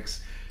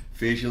 biometrics,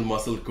 facial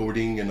muscle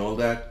coding and all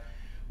that.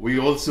 We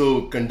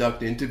also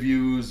conduct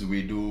interviews.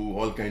 We do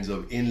all kinds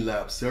of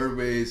in-lab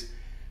surveys.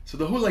 So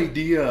the whole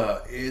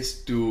idea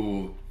is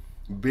to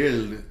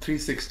build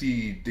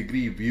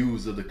 360-degree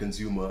views of the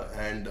consumer.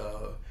 And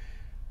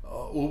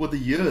over the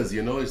years,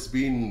 you know, it's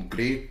been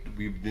great.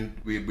 We've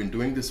been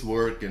doing this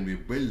work, and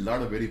we've built a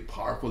lot of very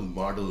powerful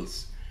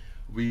models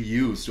we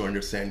use to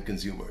understand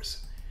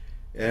consumers.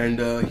 And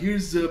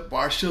here's a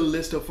partial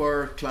list of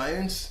our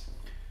clients.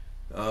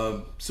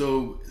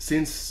 So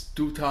since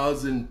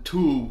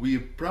 2002,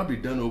 we've probably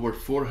done over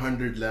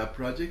 400 lab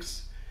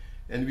projects,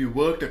 and we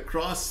worked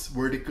across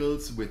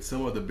verticals with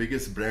some of the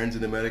biggest brands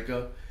in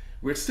America.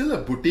 We're still a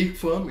boutique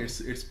firm.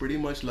 It's pretty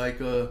much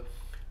like a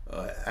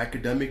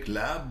academic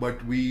lab,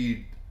 but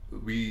we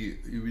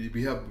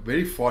have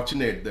very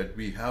fortunate that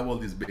we have all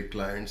these big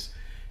clients,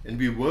 and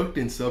we worked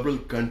in several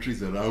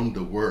countries around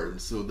the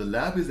world. So the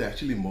lab is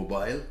actually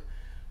mobile.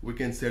 We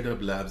can set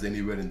up labs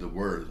anywhere in the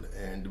world,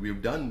 and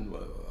we've done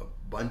a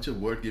bunch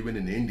of work even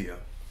in India.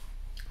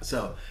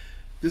 So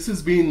this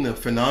has been a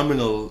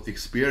phenomenal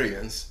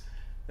experience.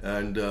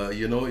 And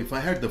you know, if I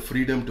had the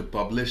freedom to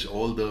publish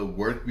all the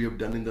work we have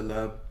done in the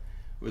lab,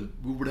 well,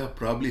 we would have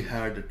probably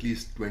had at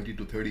least 20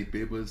 to 30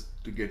 papers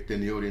to get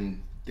tenure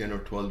in 10 or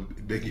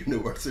 12 big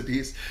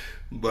universities.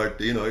 But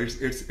you know,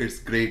 it's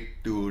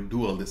great to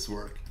do all this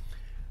work.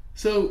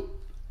 So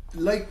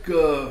like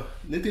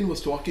Nitin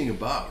was talking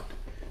about,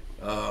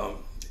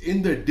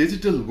 in the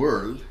digital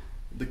world,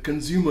 the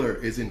consumer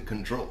is in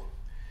control,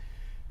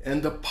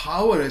 and the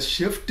power has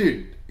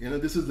shifted. You know,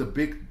 this is a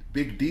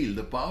big deal.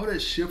 The power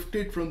has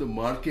shifted from the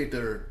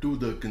marketer to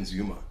the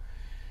consumer.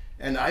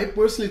 And I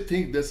personally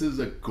think this is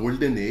a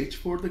golden age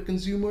for the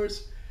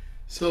consumers.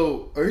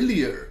 So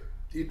earlier,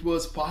 it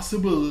was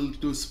possible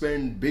to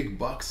spend big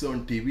bucks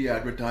on TV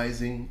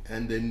advertising,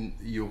 and then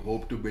you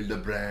hope to build a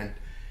brand.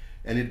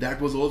 And that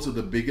was also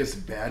the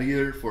biggest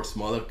barrier for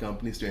smaller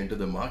companies to enter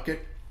the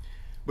market.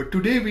 But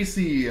today we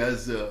see,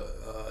 as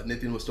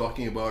Nitin was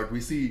talking about, we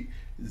see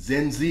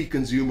Gen Z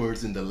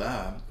consumers in the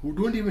lab who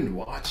don't even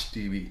watch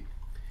TV.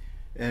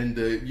 And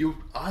you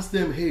ask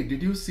them, hey,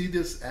 did you see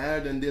this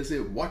ad? And they say,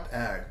 what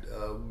ad?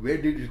 Where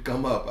did it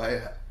come up?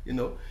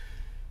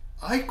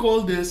 I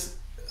call this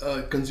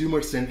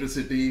consumer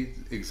centricity,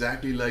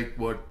 exactly like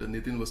what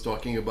Nitin was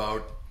talking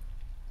about.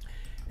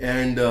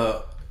 And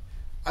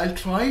I'll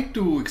try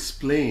to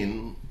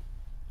explain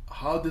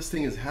how this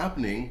thing is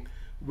happening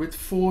with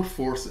 4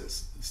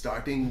 forces,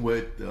 starting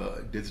with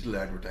digital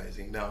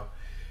advertising. Now,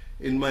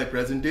 in my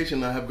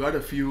presentation, I have got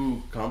a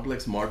few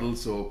complex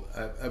models, so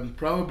I will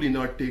probably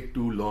not take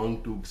too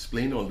long to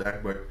explain all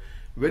that, but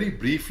very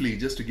briefly,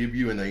 just to give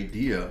you an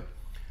idea,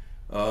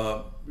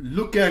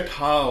 look at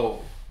how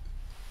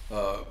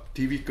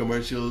TV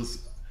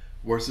commercials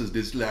versus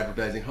digital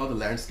advertising, how the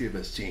landscape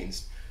has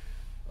changed.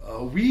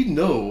 We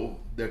know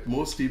that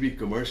most TV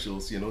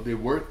commercials, you know, they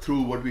work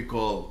through what we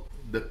call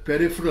the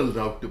peripheral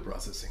route to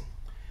processing.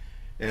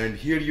 And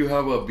here you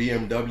have a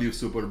BMW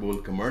Super Bowl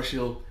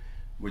commercial,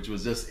 which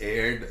was just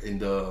aired in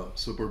the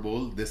Super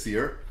Bowl this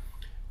year.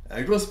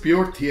 It was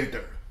pure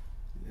theater.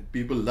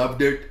 People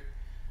loved it,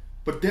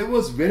 but there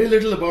was very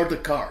little about the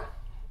car.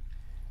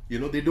 You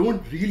know, they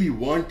don't really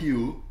want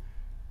you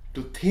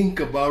to think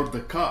about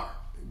the car,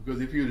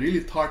 because if you really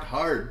thought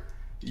hard,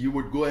 you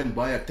would go and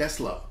buy a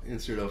Tesla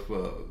instead of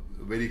a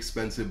very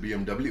expensive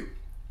BMW.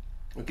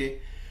 Okay.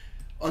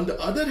 On the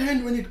other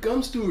hand, when it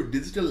comes to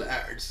digital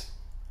ads,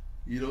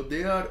 you know,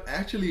 they are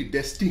actually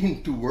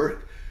destined to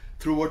work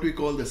through what we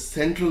call the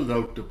central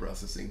route to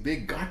processing. They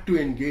got to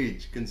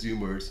engage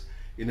consumers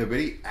in a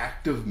very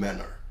active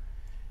manner.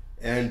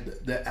 And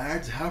the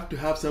ads have to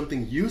have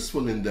something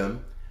useful in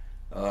them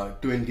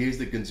to engage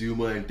the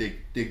consumer and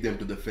take them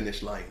to the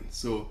finish line.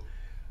 So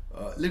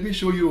let me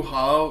show you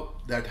how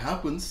that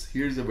happens.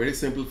 Here's a very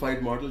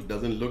simplified model. It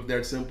doesn't look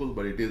that simple,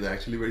 but it is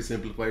actually very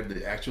simplified.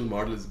 The actual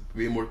model is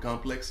way more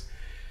complex.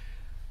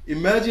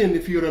 Imagine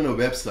if you're on a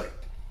website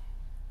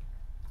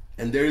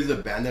and there is a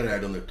banner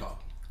ad on the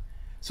top.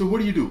 So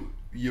what do?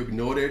 You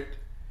ignore it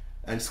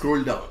and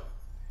scroll down.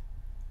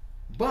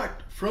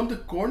 But from the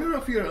corner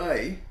of your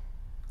eye,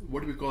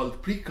 what we call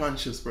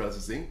pre-conscious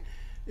processing,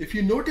 if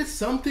you notice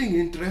something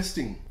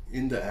interesting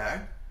in the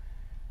ad,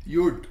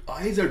 your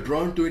eyes are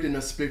drawn to it in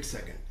a split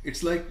second.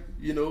 It's like,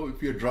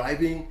 if you're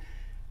driving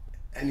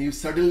and you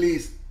suddenly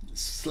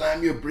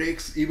slam your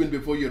brakes even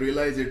before you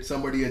realize it,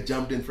 somebody has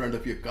jumped in front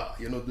of your car.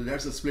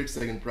 That's a split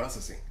second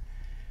processing.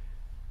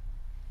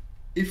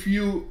 If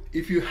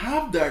you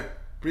have that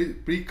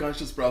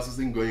pre-conscious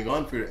processing going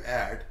on for your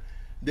ad,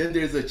 then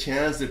there's a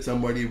chance that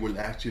somebody will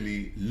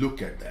actually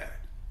look at that.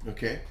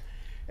 Okay?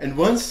 And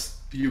once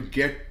you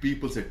get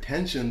people's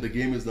attention, the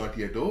game is not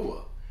yet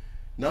over.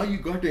 Now you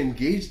got to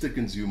engage the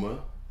consumer,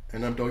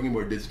 and I'm talking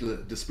about digital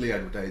display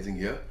advertising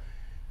here.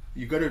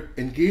 You got to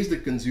engage the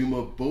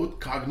consumer both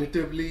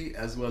cognitively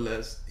as well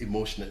as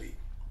emotionally.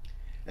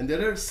 And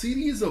there are a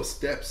series of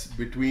steps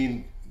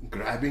between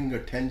grabbing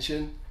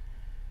attention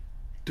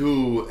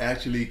to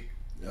actually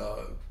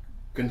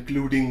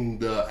concluding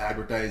the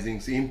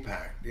advertising's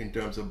impact in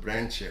terms of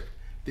brand shift.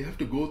 They have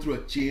to go through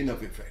a chain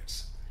of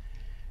effects.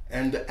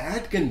 And the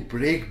ad can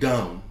break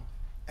down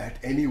at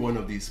any one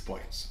of these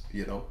points.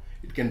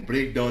 It can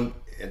break down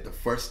at the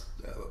first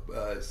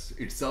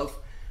itself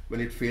when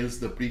it fails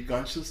the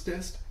pre-conscious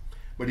test.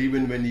 But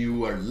even when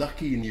you are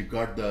lucky and you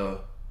got the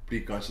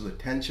pre-conscious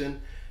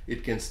attention,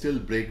 it can still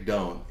break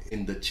down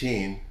in the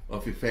chain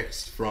of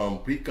effects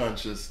from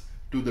pre-conscious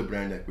to the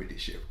brand equity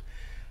shift.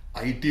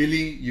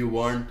 Ideally, you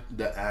want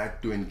the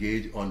ad to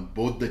engage on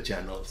both the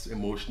channels,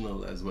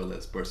 emotional as well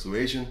as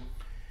persuasion.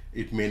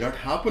 It may not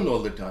happen all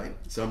the time.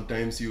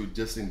 Sometimes you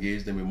just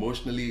engage them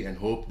emotionally and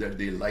hope that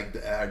they like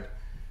the ad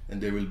and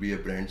there will be a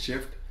brand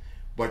shift.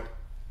 But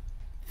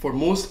for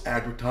most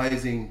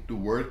advertising to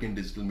work in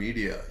digital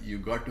media, you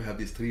got to have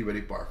these three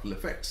very powerful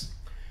effects.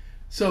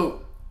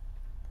 So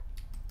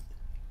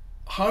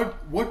how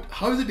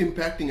is it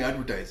impacting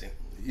advertising?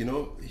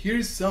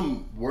 Here's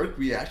some work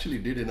we actually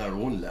did in our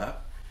own lab.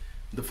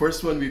 The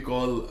first one we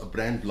call a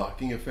brand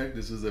blocking effect.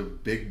 This is a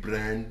big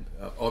brand.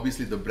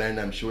 Obviously the brand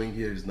I'm showing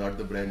here is not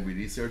the brand we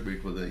researched, but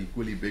it was an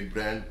equally big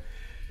brand.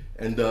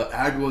 And the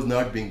ad was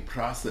not being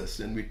processed,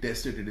 and we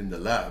tested it in the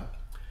lab.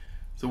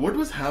 So what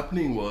was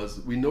happening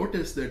was we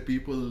noticed that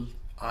people's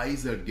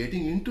eyes are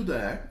getting into the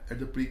ad at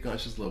the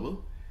pre-conscious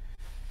level,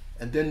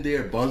 and then they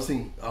are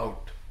bouncing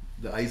out.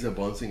 The eyes are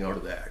bouncing out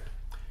of the ad.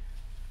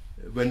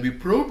 When we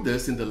probed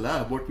this in the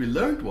lab, what we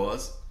learned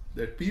was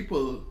that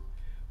people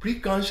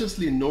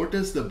pre-consciously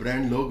notice the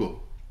brand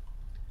logo.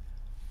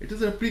 It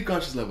is at a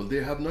pre-conscious level.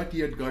 They have not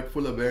yet got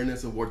full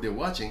awareness of what they're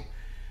watching.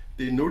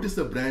 They noticed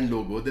the brand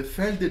logo. They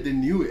felt that they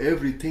knew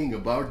everything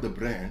about the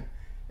brand,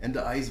 and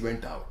the eyes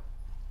went out.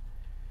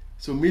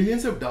 So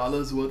millions of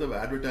dollars worth of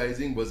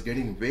advertising was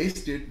getting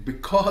wasted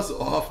because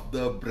of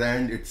the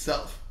brand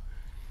itself.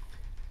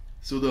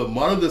 So the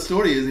moral of the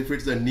story is, if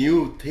it's a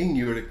new thing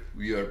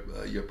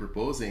you're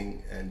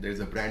proposing and there's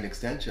a brand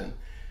extension,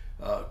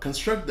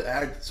 construct the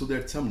ad so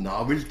that some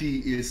novelty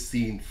is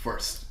seen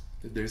first,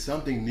 that there's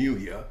something new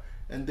here,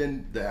 and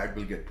then the ad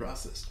will get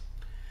processed.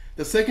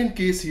 The second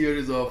case here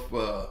is of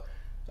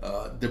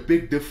the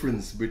big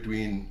difference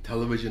between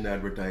television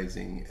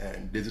advertising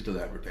and digital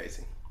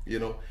advertising.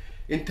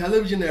 In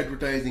television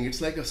advertising,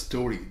 it's like a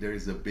story. There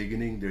is a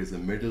beginning, there is a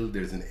middle,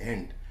 there's an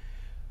end.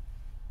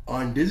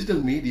 On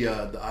digital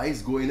media, the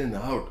eyes go in and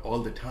out all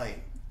the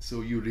time.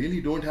 So you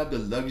really don't have the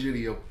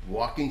luxury of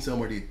walking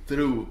somebody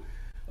through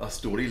a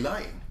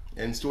storyline.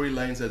 And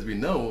storylines, as we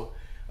know,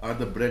 are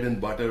the bread and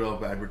butter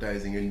of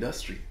advertising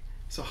industry.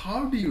 So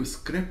how do you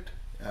script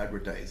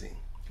advertising?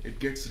 It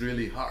gets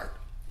really hard.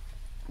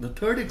 The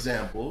third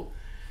example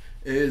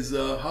is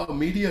how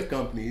media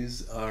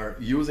companies are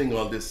using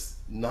all this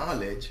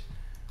knowledge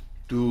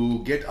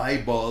to get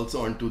eyeballs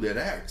onto their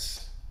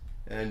ads.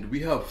 And we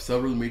have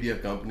several media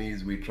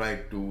companies. We try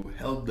to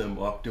help them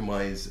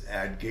optimize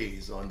ad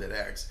gaze on their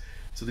ads.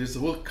 So there's the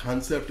whole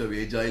concept of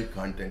agile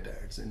content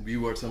ads, and we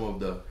were some of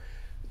the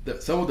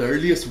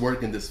earliest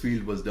work in this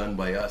field was done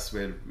by us,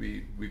 where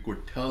we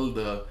could tell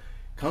the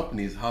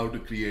companies how to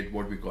create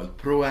what we call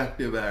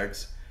proactive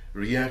ads,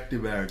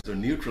 reactive ads, or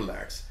neutral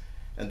ads.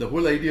 And the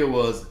whole idea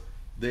was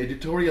the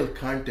editorial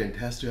content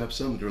has to have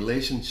some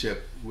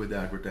relationship with the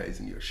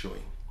advertising you're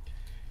showing.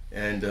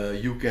 And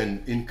you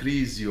can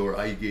increase your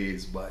eye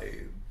gaze by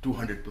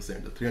 200%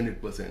 or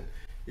 300%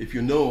 if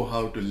you know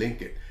how to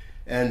link it.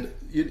 And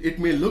it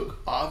may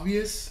look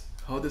obvious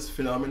how this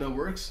phenomena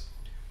works,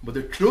 but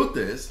the truth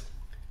is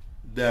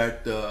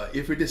that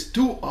if it is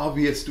too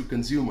obvious to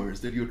consumers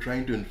that you're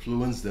trying to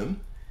influence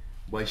them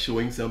by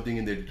showing something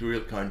in the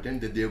editorial content,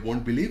 that they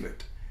won't believe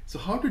it. So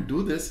how to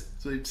do this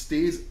so it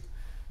stays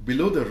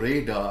below the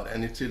radar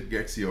and it still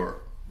gets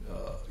your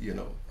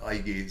eye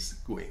gaze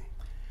going.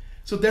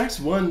 So that's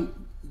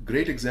one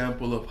great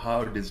example of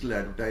how digital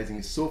advertising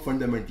is so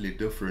fundamentally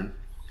different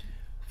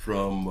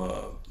from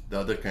the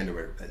other kind of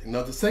advertising.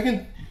 Now, the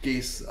second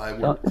case I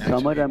would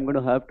Samar, I'm going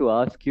to have to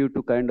ask you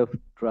to kind of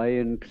try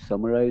and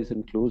summarize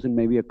and close in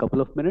maybe a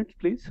couple of minutes,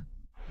 please.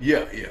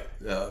 Yeah.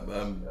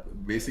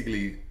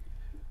 Basically,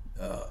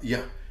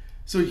 yeah.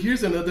 So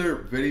here's another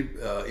very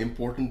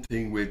important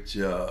thing which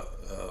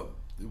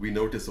we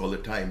notice all the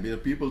time. You know,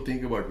 people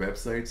think about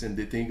websites and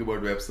they think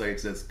about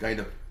websites as kind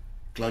of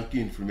clunky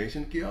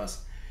information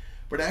chaos,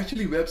 but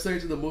actually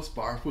websites are the most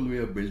powerful way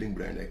of building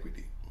brand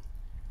equity.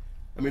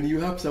 I mean, you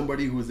have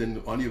somebody who's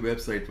on your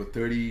website for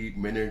 30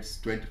 minutes,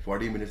 20,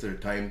 40 minutes at a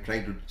time,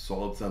 trying to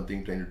solve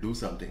something, trying to do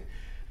something.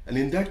 And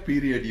in that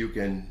period, you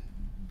can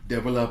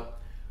develop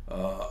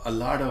a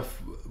lot of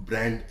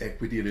brand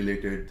equity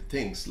related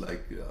things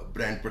like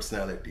brand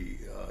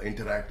personality,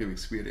 interactive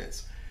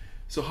experience.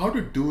 So how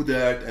to do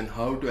that and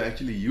how to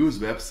actually use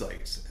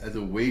websites as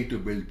a way to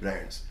build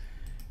brands.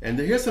 And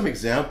here's some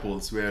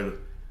examples where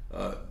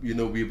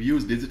we've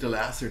used digital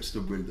assets to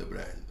build the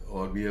brand,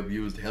 or we have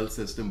used health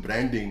system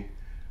branding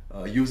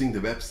using the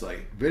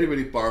website. Very,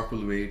 very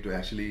powerful way to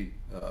actually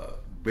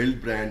build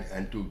brand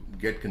and to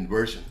get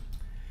conversion.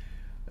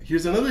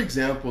 Here's another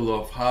example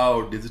of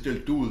how digital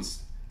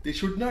tools, they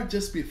should not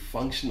just be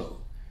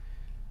functional.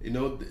 You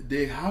know,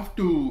 they have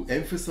to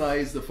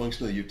emphasize the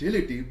functional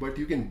utility, but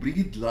you can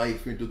breathe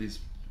life into these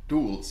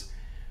tools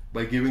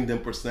by giving them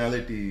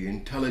personality,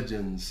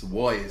 intelligence,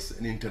 voice,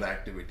 and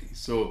interactivity.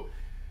 So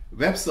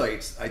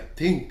websites, I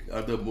think,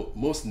 are the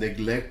most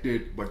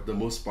neglected but the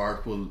most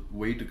powerful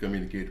way to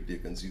communicate with your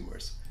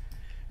consumers.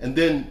 And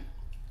then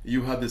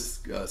you have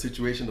this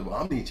situation of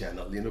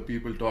omni-channel. You know,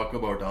 people talk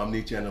about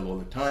omni-channel all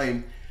the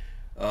time,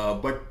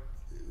 but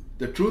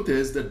the truth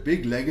is that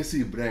big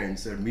legacy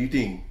brands are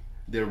meeting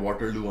their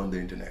Waterloo on the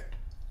internet.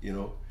 You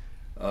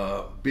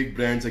know, big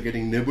brands are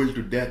getting nibbled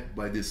to death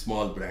by these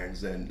small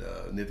brands, and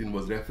Nitin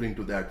was referring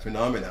to that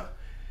phenomena.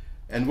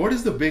 And what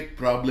is the big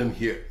problem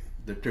here?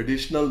 The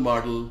traditional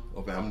model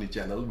of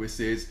omni-channel, which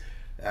says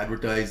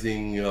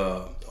advertising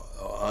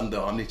on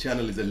the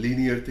omni-channel is a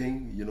linear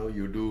thing. You know,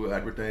 you do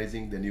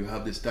advertising, then you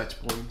have these touch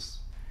points,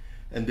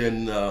 and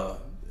then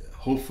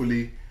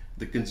hopefully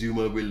the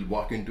consumer will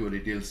walk into a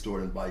retail store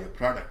and buy a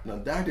product. Now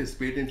that is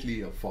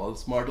patently a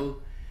false model.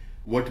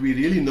 What we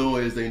really know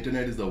is the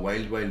internet is the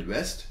wild, wild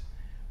west.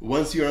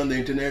 Once you're on the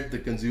internet, the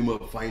consumer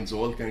finds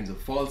all kinds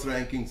of false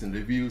rankings and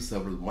reviews,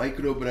 several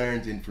micro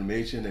brands,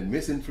 information and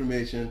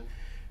misinformation.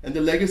 And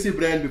the legacy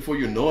brand, before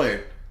you know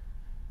it,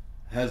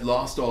 has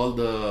lost all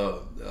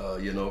the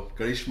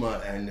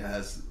charisma and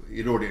has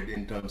eroded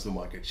in terms of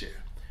market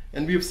share.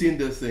 And we've seen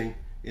this thing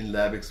in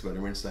lab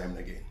experiments time and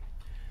again.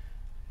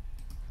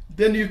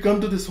 Then you come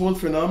to this whole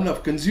phenomenon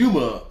of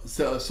consumer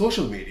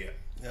social media.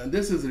 And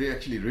this is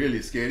actually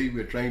really scary.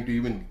 We're trying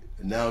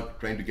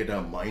to get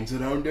our minds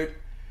around it.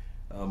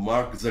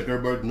 Mark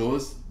Zuckerberg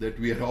knows that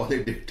we are all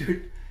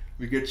addicted.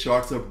 We get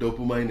shots of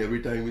dopamine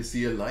every time we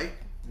see a like.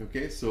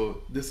 Okay,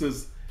 so this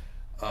is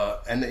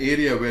an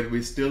area where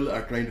we still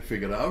are trying to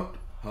figure out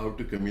how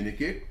to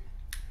communicate.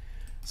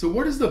 So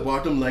what is the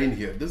bottom line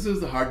here? This is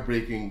the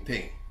heartbreaking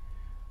thing.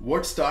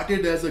 What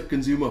started as a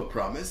consumer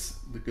promise,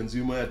 the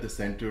consumer at the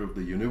center of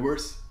the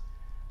universe,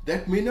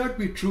 that may not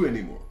be true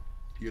anymore.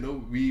 You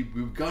know,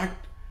 we've got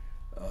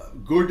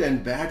good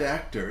and bad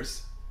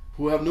actors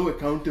who have no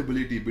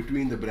accountability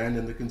between the brand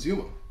and the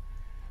consumer.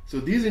 So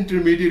these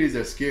intermediaries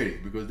are scary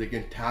because they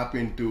can tap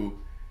into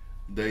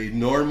the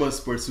enormous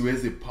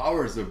persuasive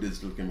powers of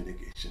digital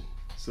communication.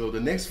 So the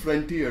next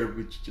frontier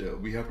which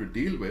we have to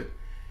deal with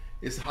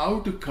is how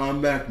to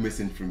combat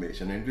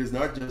misinformation. And it is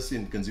not just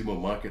in consumer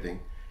marketing,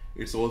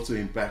 it's also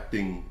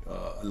impacting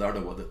a lot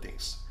of other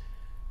things.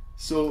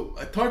 So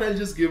I thought I'll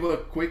just give a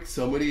quick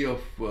summary of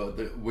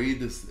the way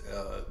this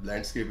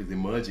landscape is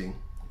emerging,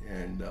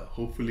 and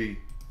hopefully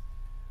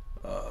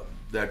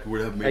that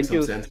would have made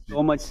some sense. Thank you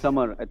so much,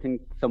 Samar. I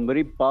think some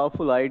very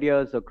powerful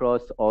ideas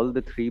across all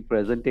the three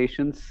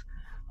presentations.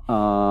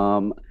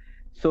 I'm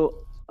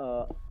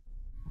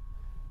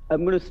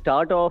going to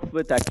start off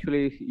with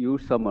actually you,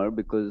 Samar,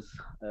 because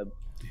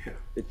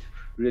it's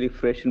really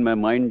fresh in my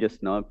mind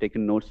just now. I've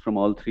taken notes from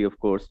all three, of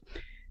course.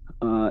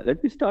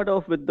 Let me start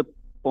off with the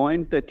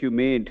point that you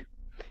made,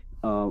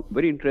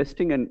 very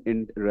interesting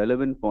and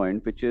relevant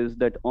point, which is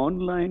that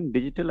online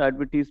digital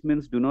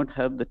advertisements do not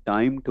have the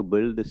time to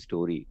build the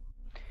story,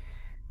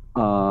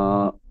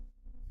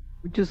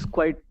 which is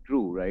quite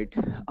true, right?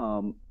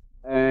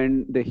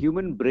 And the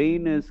human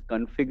brain is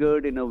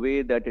configured in a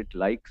way that it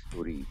likes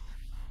stories.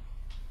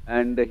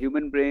 And the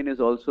human brain is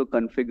also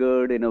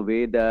configured in a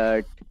way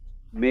that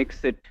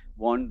makes it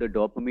want the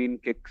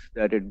dopamine kicks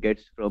that it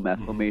gets from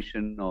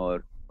affirmation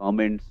or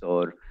comments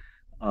or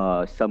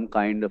some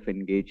kind of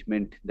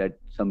engagement, that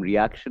some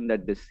reaction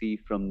that they see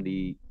from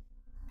the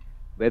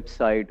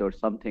website or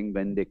something.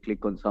 When they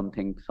click on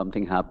something,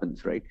 something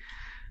happens, right?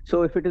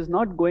 So if it is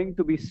not going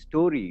to be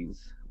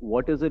stories,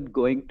 what is it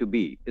going to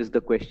be, is the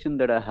question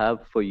that I have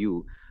for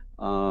you.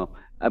 I'm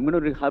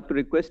going to have to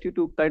request you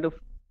to kind of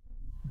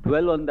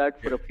dwell on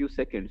that for a few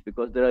seconds,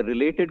 because there are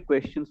related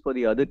questions for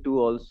the other two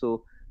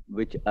also,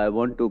 which I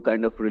want to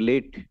kind of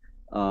relate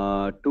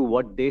to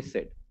what they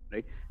said,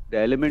 right? The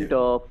element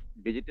of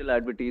digital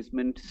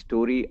advertisement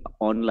story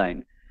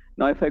online.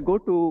 Now, if I go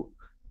to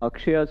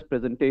Akshaya's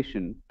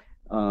presentation,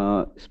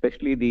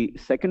 especially the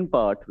second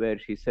part where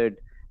she said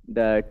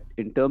that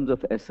in terms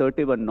of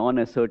assertive and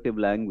non-assertive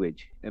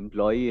language,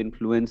 employee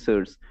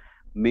influencers,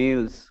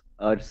 males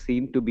are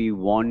seen to be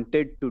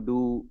wanted to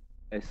do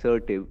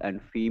assertive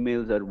and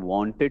females are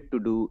wanted to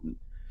do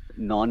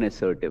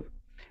non-assertive.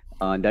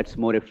 That's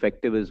more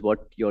effective is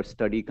what your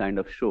study kind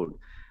of showed.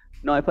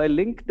 Now, if I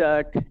link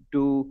that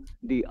to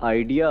the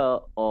idea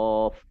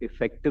of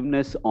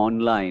effectiveness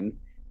online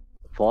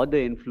for the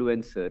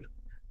influencer,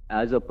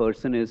 as a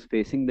person is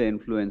facing the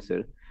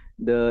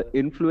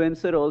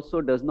influencer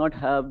also does not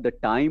have the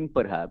time,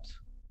 perhaps,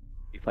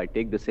 if I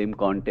take the same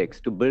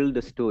context, to build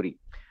the story.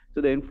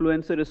 So the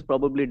influencer is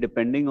probably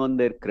depending on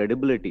their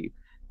credibility.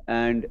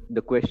 And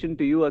the question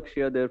to you,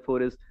 Akshaya,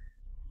 therefore, is,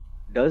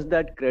 does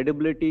that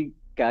credibility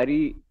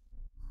carry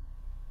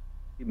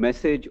the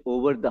message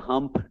over the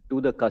hump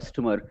to the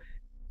customer,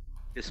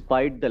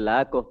 despite the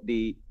lack of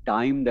the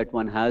time that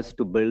one has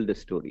to build the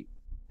story?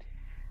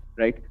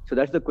 Right? So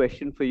that's the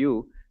question for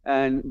you.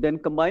 And then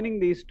combining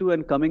these two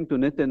and coming to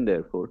Nitin,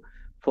 therefore,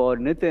 for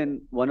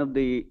Nitin, one of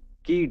the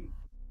key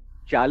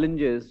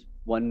challenges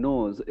one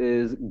knows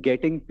is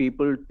getting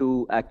people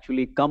to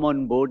actually come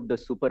on board the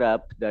super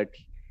app that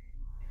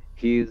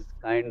he's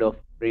kind of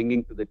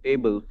bringing to the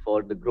table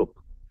for the group.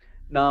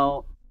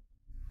 Now,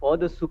 for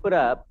the super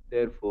app,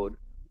 therefore,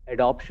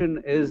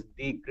 adoption is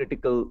the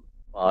critical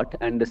part.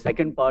 And the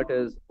second part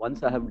is,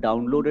 once I have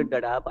downloaded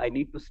that app, I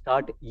need to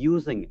start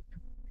using it.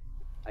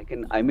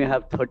 I may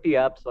have 30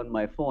 apps on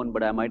my phone,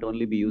 but I might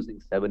only be using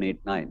 7,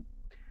 8, 9.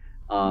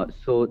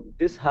 So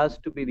this has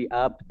to be the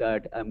app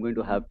that I'm going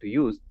to have to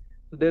use.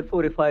 So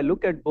therefore, if I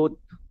look at both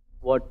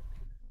what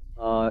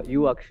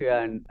you,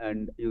 Akshaya,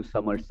 and you,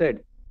 Samar,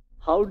 said,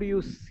 how do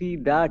you see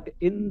that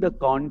in the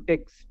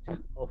context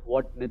of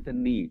what Nitin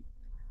needs?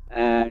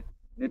 And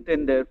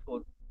Nitin,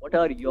 therefore, what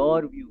are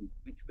your views?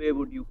 Which way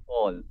would you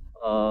fall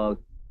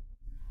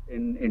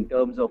in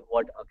terms of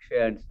what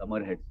Akshaya and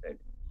Samar had said?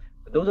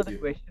 So those are the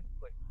questions.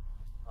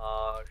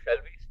 Shall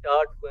we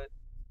start with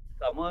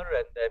Samar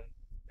and then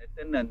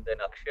Nitin and then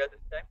Akshaya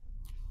this time?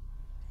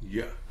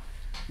 Yeah.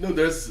 No,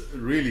 that's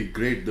really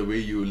great the way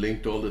you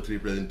linked all the three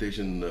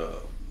presentations,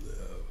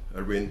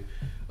 Arvind.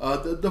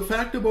 The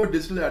fact about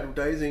digital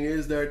advertising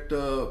is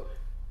that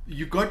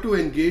you got to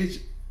engage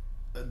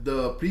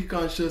the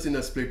pre-conscious in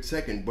a split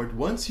second, but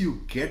once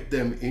you get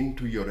them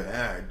into your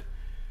ad,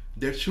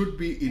 there should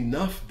be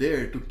enough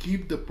there to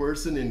keep the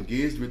person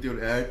engaged with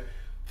your ad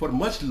for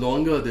much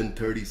longer than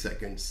 30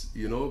 seconds.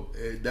 You know,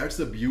 that's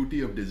the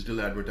beauty of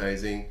digital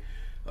advertising.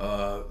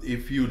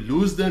 If you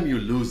lose them, you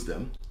lose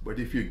them. But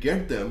if you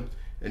get them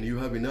and you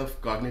have enough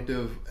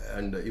cognitive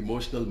and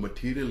emotional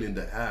material in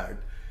the ad,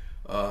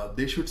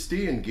 they should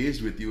stay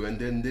engaged with you, and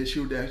then they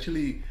should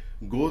actually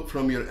go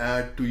from your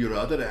ad to your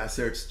other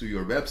assets, to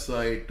your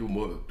website,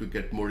 to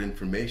get more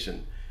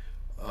information.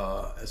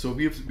 So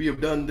we have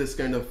done this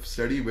kind of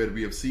study where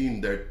we have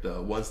seen that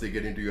once they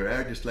get into your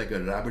ad, it's like a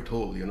rabbit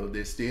hole. You know,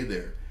 they stay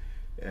there,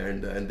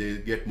 and they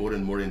get more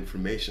and more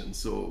information.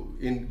 So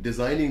in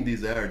designing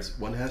these ads,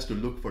 one has to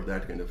look for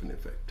that kind of an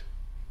effect.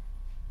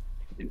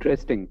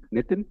 Interesting.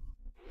 Nitin?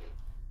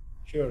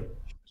 Sure.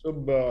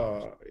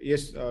 So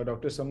yes,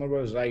 Dr. Samar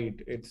was right.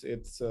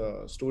 It's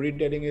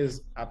storytelling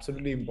is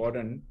absolutely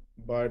important,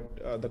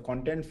 but the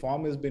content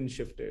form has been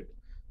shifted.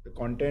 The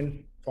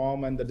content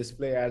form and the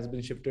display has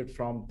been shifted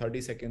from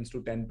 30 seconds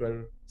to 10,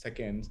 12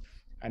 seconds,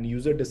 and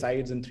user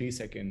decides in 3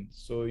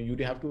 seconds. So you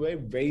have to have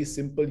a very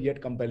simple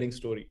yet compelling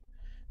story,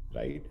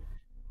 right?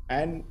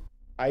 And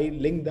I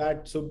link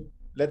that. So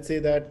let's say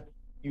that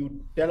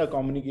you tell a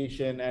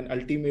communication and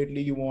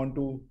ultimately you want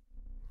to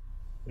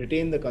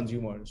retain the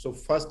consumer. So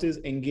first is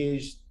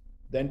engage,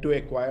 then to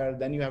acquire,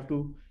 then you have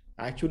to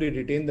actually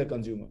retain the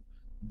consumer.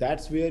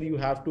 That's where you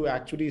have to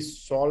actually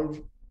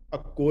solve a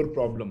core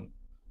problem,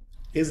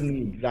 his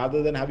need.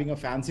 Rather than having a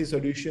fancy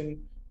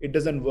solution, it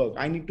doesn't work.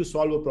 I need to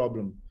solve a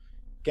problem.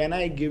 Can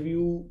I give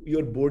you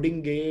your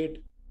boarding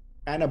gate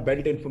and a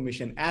belt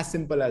information? As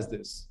simple as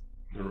this.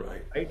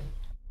 Right?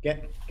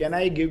 Can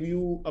I give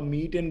you a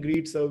meet and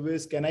greet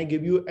service? Can I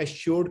give you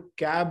assured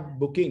cab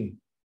booking?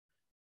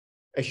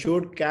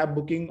 Assured cab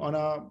booking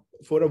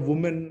for a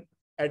woman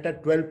at a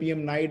 12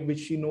 p.m. night, which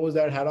she knows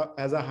that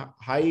has a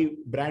high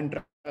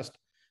brand trust.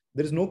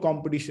 There is no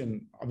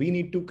competition. We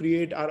need to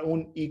create our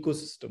own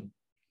ecosystem.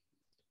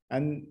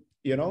 And,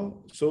 you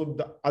know, so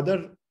the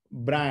other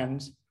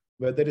brands,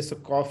 whether it's a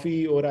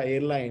coffee or an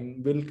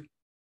airline, will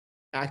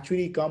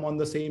actually come on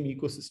the same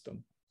ecosystem.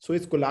 So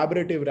it's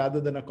collaborative rather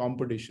than a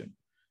competition.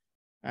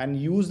 And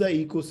use the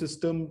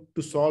ecosystem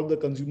to solve the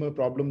consumer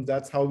problem.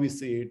 That's how we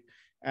see it.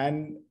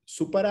 And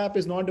super app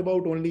is not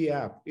about only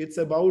app. It's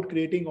about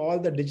creating all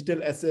the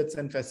digital assets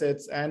and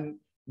facets and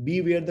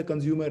be where the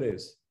consumer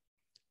is.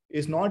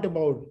 It's not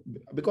about,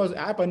 because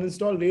app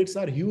uninstall rates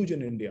are huge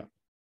in India,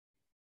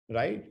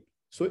 right?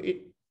 So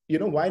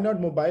why not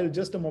mobile?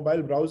 Just a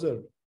mobile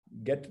browser.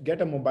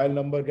 Get a mobile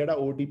number, get a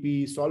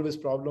OTP, solve this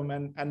problem,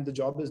 and the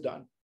job is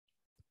done.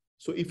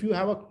 So if you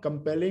have a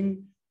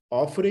compelling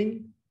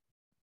offering,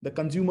 the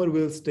consumer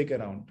will stick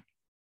around,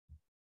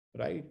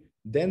 right?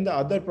 Then the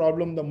other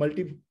problem, the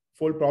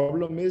multifold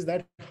problem, is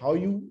that how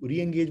you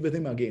re-engage with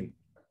him again.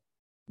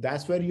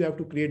 That's where you have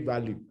to create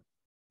value.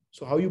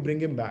 So how you bring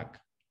him back.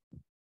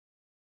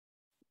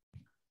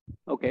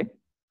 Okay.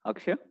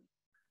 Akshaya?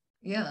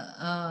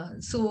 Yeah.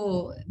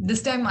 So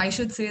this time I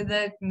should say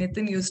that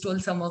Nitin, you stole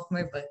some of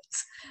my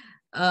words.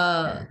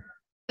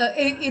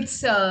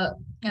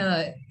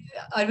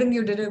 Arvind,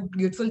 you did a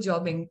beautiful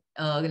job in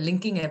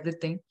linking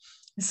everything.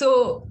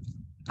 So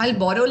I'll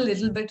borrow a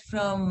little bit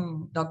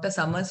from Dr.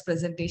 Samar's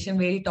presentation,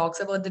 where he talks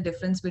about the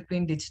difference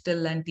between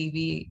digital and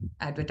TV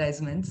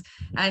advertisements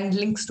and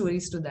link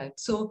stories to that.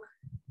 So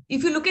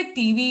if you look at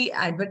TV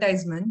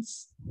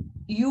advertisements,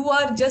 you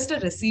are just a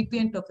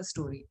recipient of a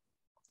story.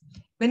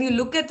 When you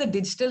look at the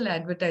digital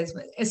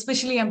advertisement,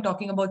 especially I'm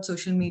talking about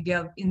social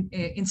media,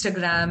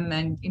 Instagram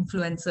and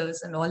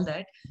influencers and all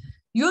that,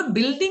 you're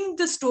building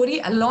the story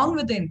along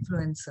with the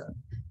influencer.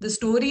 The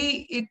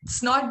story,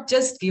 it's not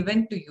just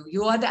given to you.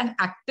 You are an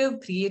active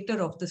creator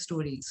of the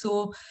story.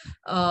 So,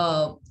 you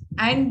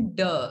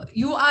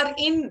are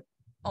in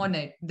on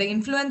it. The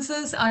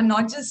influencers are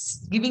not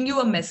just giving you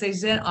a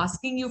message, they're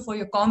asking you for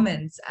your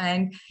comments,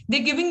 and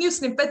they're giving you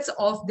snippets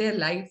of their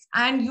life,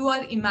 and you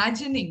are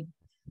imagining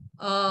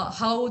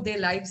how their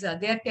lives are.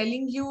 They are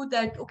telling you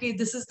that, okay,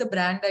 this is the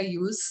brand I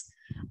use.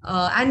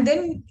 And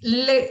then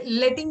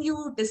letting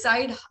you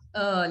decide,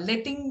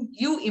 letting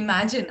you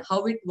imagine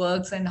how it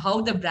works and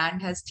how the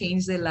brand has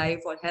changed their life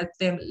or helped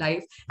them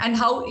life, and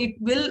how it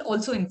will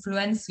also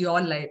influence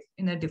your life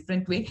in a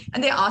different way.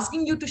 And they're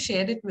asking you to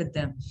share it with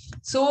them.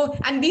 So,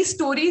 and these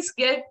stories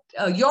get,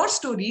 your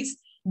stories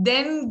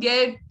then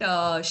get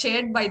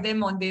shared by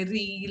them on their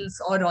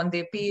reels or on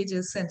their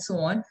pages and so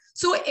on.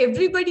 So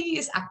everybody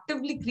is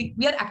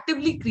we are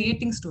actively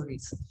creating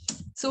stories.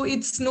 So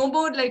it's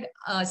snowboard, like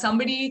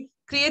somebody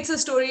creates a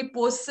story,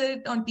 posts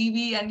it on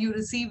TV, and you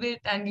receive it,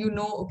 and you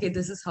know, okay,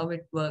 this is how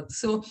it works.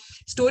 So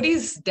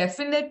stories,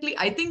 definitely,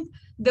 I think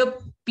the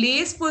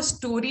place for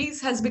stories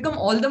has become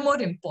all the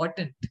more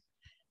important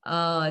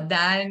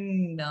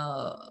than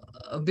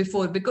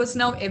before, because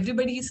now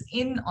everybody is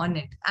in on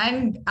it.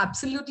 And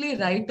absolutely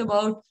right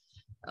about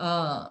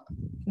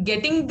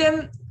getting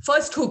them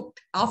first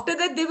hooked. After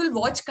that, they will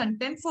watch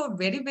content for a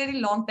very, very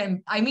long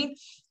time. I mean,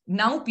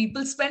 now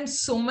people spend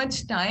so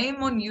much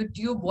time on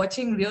YouTube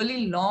watching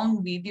really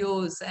long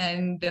videos,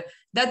 and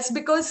that's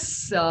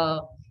because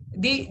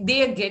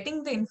they are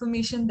getting the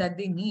information that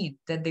they need,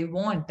 that they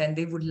want, and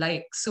they would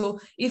like. So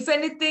if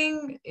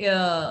anything,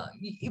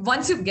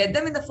 once you get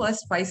them in the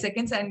first 5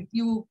 seconds, and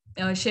you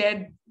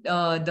shared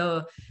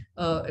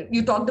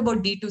you talked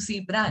about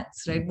D2C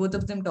brands, right? Both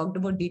of them talked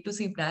about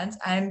D2C brands,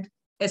 and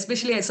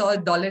especially I saw a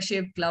Dollar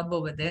Shave Club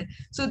over there.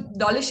 So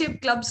Dollar Shave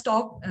Club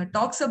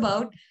talks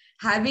about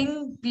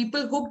having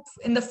people hooked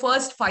in the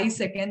first 5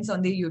 seconds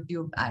on the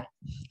YouTube ad.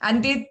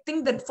 And they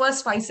think that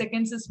first 5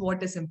 seconds is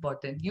what is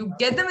important. You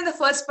get them in the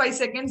first 5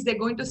 seconds, they're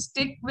going to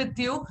stick with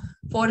you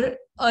for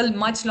a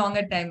much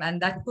longer time. And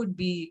that could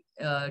be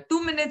 2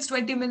 minutes,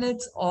 20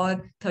 minutes,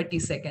 or 30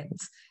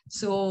 seconds.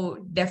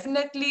 So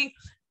definitely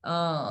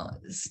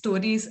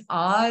stories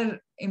are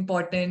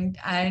important,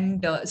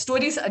 and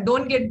stories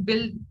don't get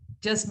built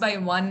just by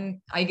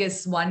one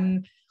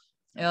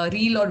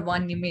reel or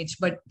one image,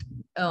 but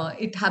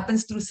it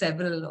happens through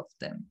several of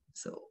them.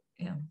 So,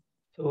 yeah.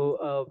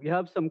 So we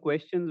have some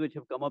questions which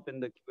have come up in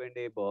the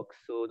Q&A box.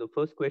 So the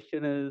first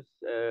question is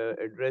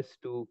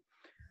addressed to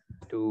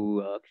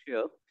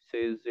Akshaya.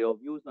 Says your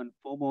views on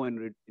FOMO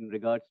in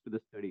regards to the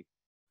study.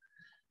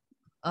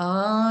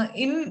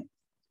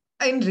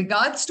 In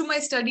regards to my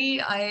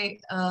study,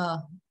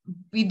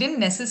 we didn't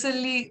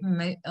necessarily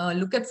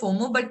look at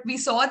FOMO, but we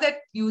saw that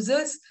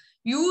users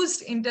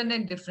used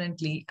internet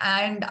differently,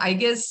 and I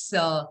guess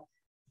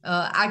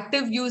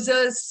active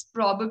users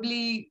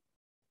probably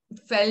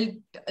felt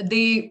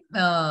they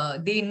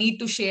need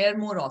to share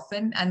more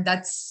often, and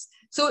that's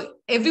so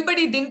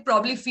everybody didn't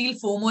probably feel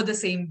FOMO the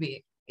same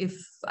way. If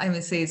I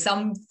may say,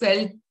 some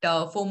felt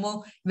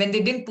FOMO when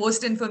they didn't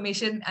post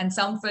information, and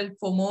some felt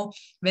FOMO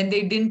when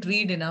they didn't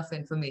read enough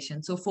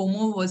information. So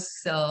FOMO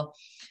was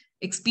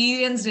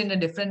experienced in a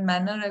different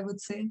manner, I would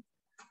say.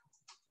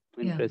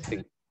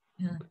 Interesting.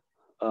 Yeah.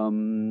 So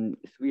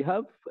we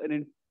have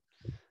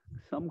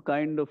some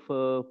kind of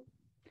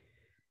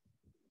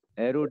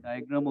arrow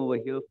diagram over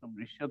here from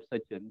Rishabh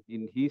Sachin.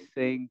 He's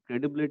saying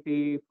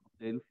credibility of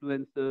the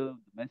influencer, the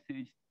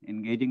message,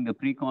 engaging the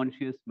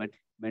pre-conscious,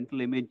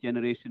 mental image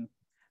generation,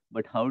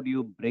 but how do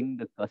you bring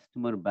the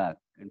customer back?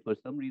 And for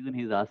some reason,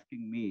 he's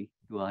asking me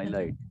to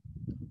highlight.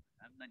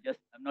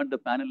 I'm not the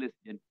panelist,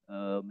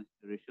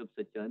 Mr. Rishabh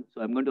Sachin,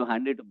 so I'm going to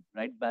hand it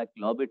right back,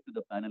 lob it to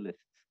the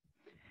panelists.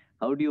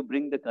 How do you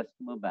bring the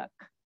customer back?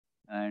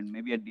 And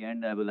maybe at the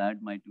end, I will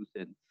add my 2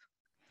 cents.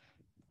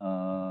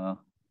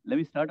 Let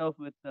me start off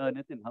with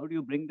Nitin. How do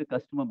you bring the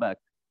customer back?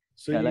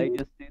 So shall I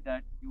just say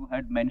that you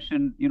had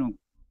mentioned,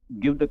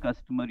 give the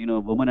customer, a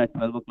woman at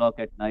 12 o'clock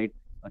at night,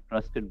 a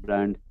trusted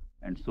brand,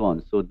 and so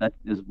on. So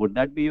would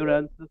that be your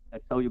answer?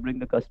 That's how you bring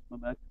the customer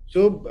back?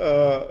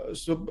 So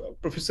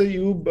Professor,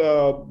 you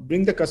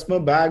bring the customer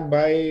back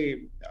by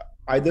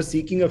either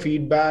seeking a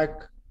feedback,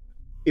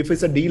 if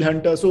it's a deal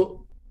hunter.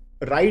 So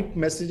right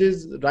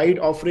messages, right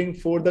offering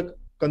for the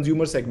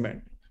consumer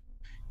segment.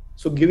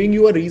 So giving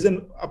you a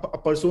reason, a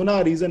persona,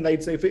 a reason,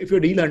 like say if you're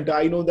a deal hunter,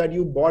 I know that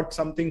you bought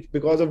something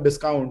because of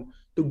discount.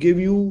 To give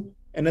you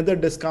another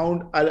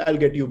discount, I'll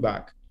get you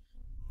back.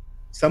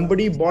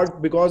 Somebody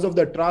bought because of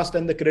the trust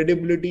and the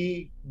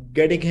credibility,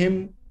 getting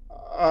him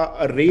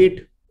a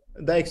rate,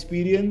 the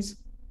experience,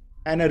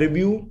 and a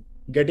review,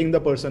 getting the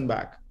person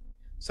back.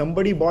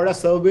 Somebody bought a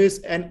service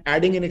and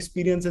adding an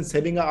experience and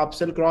selling a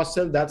upsell, cross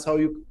sell. That's how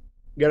you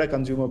get a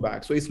consumer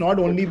back. So it's not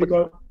only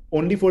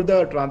only for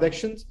the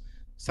transactions.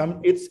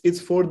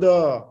 It's for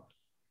the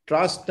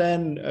trust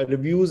and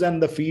reviews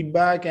and the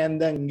feedback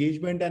and the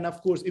engagement. And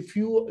of course,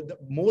 the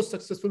most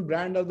successful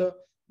brand are the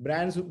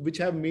brands which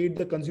have made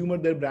the consumer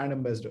their brand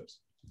ambassadors.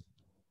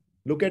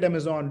 Look at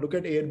Amazon, look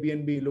at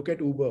Airbnb, look at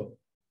Uber,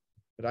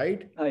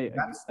 right? I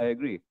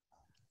agree.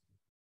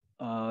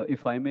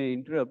 If I may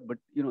interrupt, but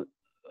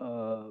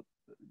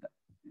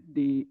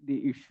the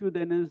issue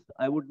then is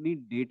I would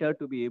need data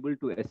to be able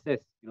to assess,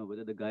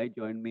 whether the guy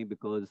joined me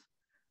because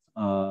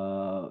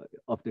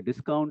of the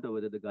discount, or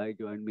whether the guy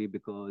joined me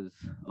because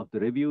of the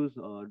reviews,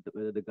 or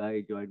whether the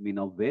guy joined me.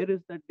 Now, where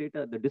is that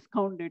data? The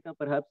discount data,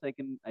 perhaps I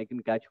can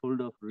catch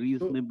hold of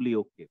reasonably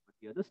okay, but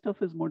the other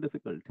stuff is more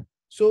difficult.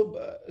 So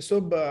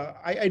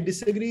I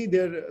disagree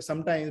there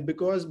sometimes,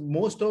 because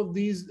most of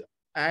these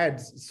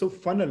ads, so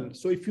funnel.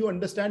 So if you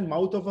understand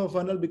mouth of a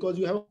funnel, because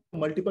you have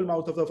multiple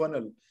mouth of the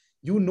funnel,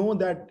 you know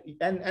that,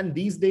 and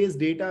these days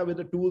data with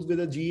the tools, with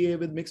a GA,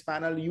 with mixed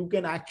panel, you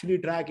can actually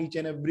track each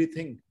and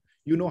everything.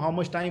 You know how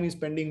much time he's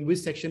spending, which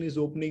section is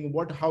opening,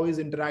 how is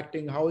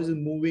interacting, how is it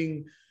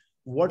moving,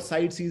 what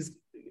sites he's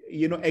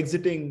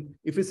exiting.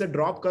 If it's a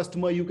drop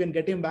customer, you can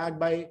get him back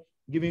by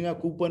giving a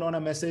coupon on a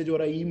message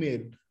or an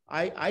email.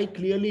 I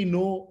clearly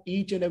know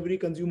each and every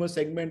consumer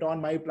segment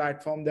on my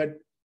platform, that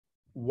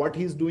what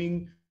he's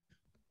doing,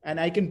 and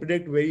I can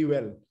predict very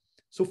well.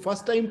 So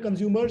first time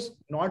consumers,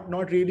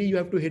 not really, you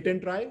have to hit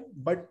and try.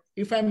 But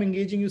if I'm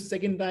engaging you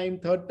second time,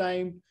 third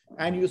time,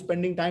 and you're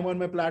spending time on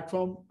my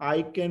platform,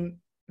 I can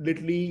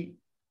literally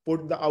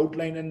put the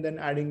outline and then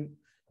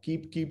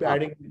keep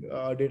adding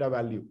data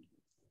value.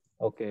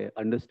 Okay,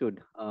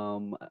 understood.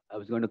 I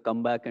was going to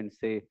come back and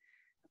say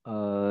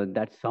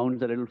that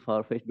sounds a little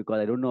far-fetched, because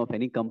I don't know of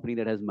any company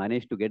that has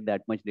managed to get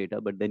that much data,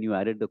 but then you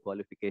added the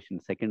qualification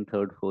second,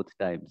 third, fourth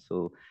time.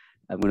 So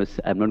I'm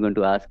not going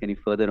to ask any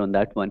further on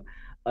that one.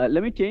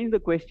 Let me change the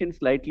question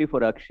slightly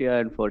for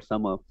Akshaya and for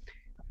Samar.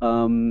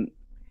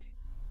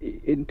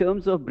 In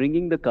terms of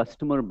bringing the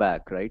customer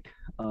back, right?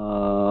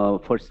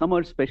 For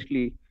Samar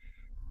especially,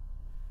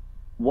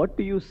 what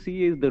do you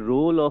see is the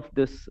role of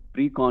this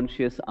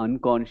pre-conscious,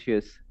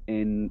 unconscious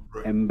in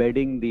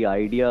embedding the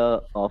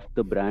idea of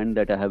the brand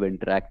that I have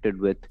interacted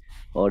with,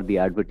 or the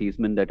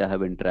advertisement that I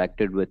have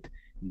interacted with,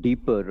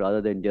 deeper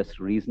rather than just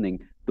reasoning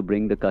to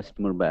bring the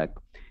customer back?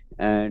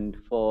 And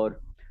for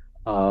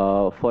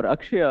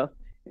Akshaya,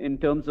 in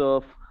terms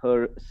of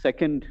her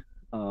second,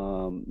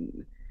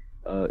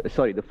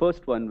 the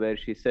first one, where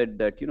she said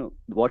that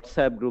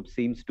WhatsApp group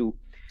seem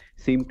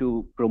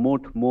to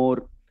promote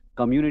more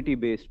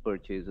community-based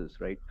purchases,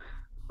 right?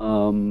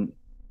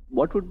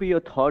 What would be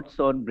your thoughts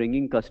on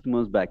bringing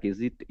customers back? Is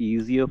it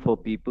easier for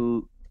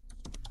people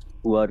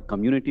who are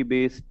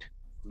community-based,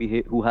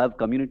 who have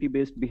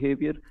community-based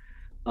behavior,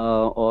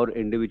 or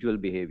individual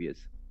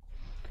behaviors?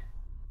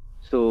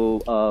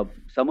 So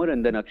Samar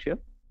and then Akshaya.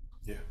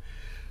 Yeah.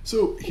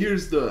 So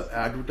here's the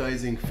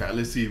advertising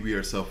fallacy we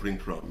are suffering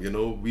from.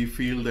 We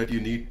feel that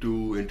you need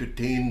to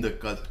entertain the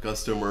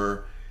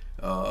customer,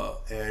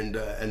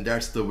 and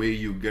that's the way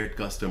you get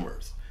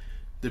customers.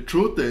 The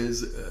truth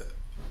is,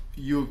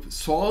 you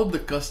solve the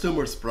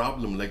customer's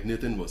problem, like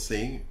Nitin was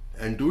saying,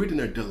 and do it in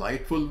a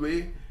delightful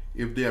way.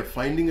 If they are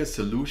finding a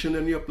solution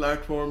on your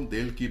platform,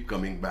 they'll keep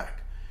coming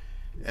back.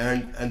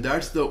 And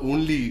that's the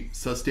only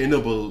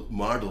sustainable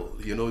model.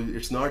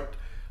 It's not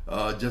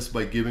just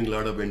by giving a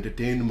lot of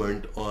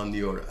entertainment on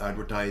your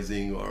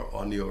advertising or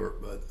on your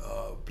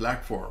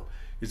platform.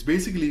 It's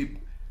basically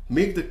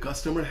make the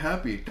customer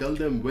happy, tell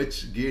them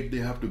which gate they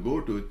have to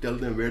go to, tell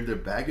them where their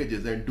baggage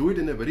is, and do it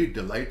in a very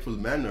delightful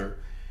manner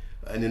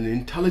and in an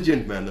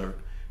intelligent manner.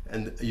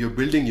 And you're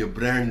building your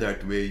brand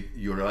that way.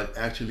 You're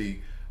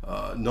actually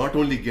not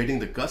only getting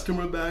the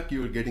customer back,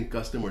 you're getting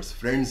customers'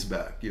 friends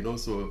back,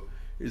 so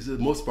it's the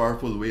most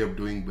powerful way of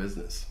doing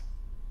business.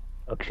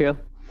 Akshaya?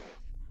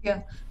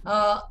 Yeah,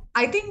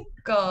 I think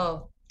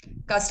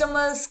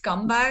customers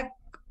come back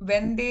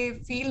when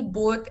they feel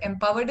both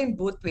empowered in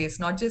both ways,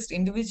 not just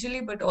individually,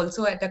 but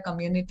also at a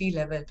community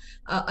level.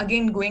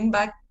 Again, going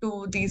back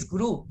to these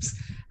groups,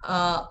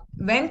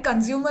 when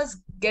consumers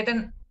get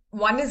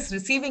one is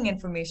receiving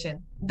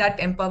information that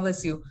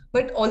empowers you,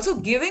 but also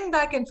giving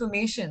back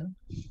information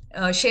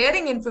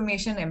Sharing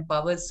information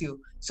empowers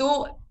you.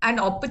 So an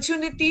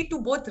opportunity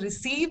to both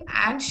receive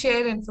and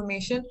share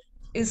information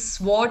is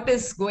what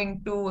is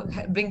going to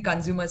bring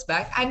consumers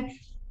back. And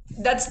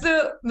that's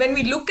when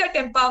we look at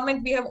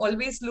empowerment, we have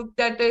always looked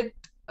at it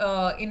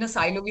in a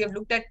silo. We have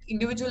looked at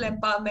individual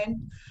empowerment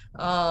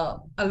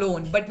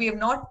alone, but we have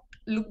not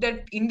looked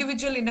at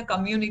individual in a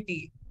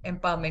community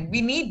empowerment.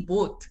 We need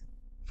both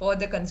for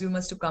the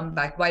consumers to come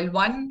back. While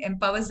one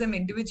empowers them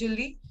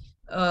individually,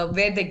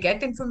 where they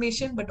get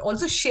information, but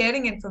also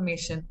sharing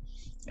information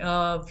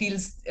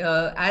feels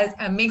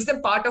makes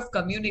them part of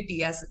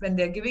community as when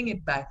they're giving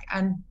it back.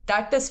 And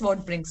that is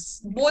what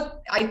brings both.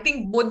 I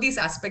think both these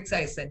aspects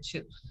are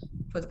essential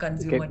for the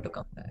consumer to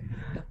come back.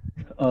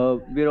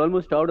 We're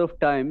almost out of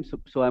time,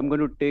 so I'm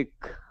going to take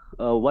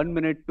 1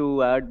 minute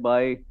to add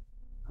my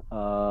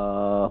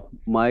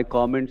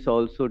comments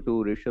also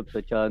to Rishabh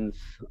Sachan's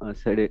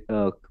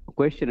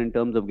question in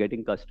terms of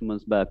getting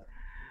customers back.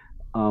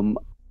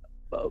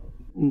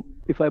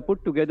 If I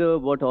put together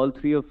what all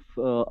three of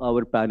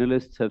our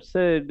panelists have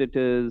said, it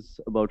is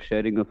about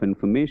sharing of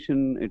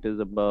information. It is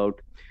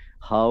about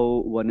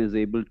how one is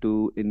able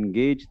to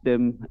engage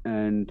them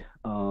and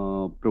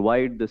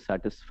provide the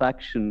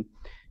satisfaction,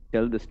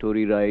 tell the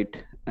story right,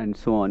 and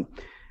so on.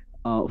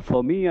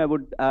 For me, I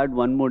would add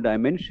one more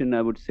dimension.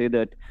 I would say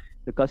that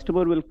the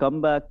customer will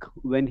come back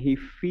when he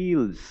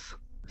feels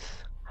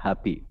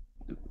happy,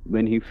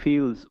 when he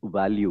feels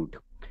valued.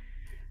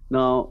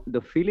 Now,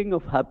 the feeling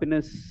of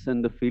happiness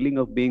and the feeling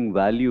of being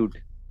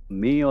valued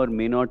may or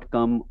may not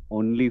come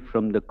only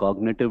from the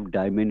cognitive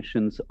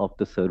dimensions of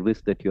the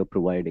service that you're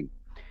providing.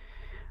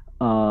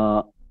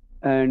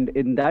 And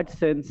in that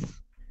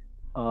sense,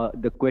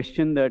 the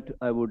question that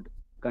I would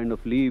kind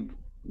of leave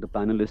the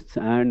panelists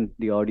and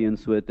the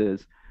audience with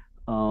is,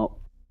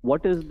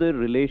 what is the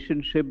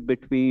relationship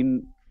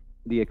between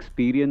the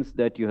experience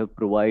that you have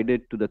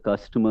provided to the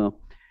customer,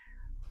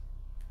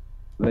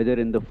 whether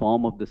in the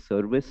form of the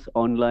service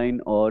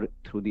online or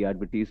through the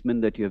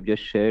advertisement that you have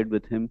just shared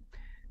with him,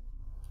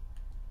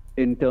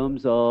 in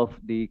terms of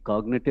the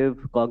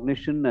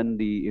cognition and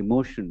the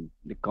emotion,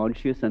 the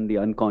conscious and the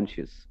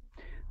unconscious.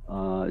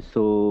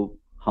 So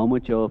how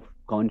much of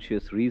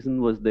conscious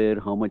reason was there?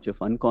 How much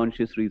of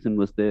unconscious reason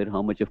was there?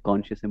 How much of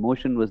conscious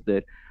emotion was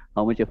there?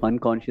 How much of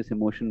unconscious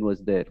emotion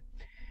was there?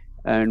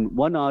 And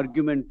one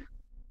argument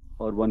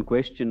or one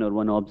question or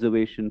one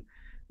observation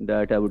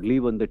that I would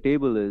leave on the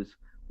table is,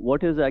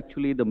 what is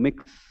actually the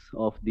mix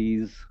of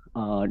these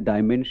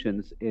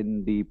dimensions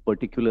in the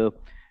particular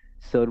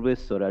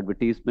service or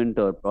advertisement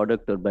or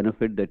product or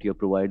benefit that you're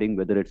providing,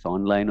 whether it's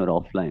online or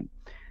offline?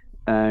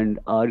 And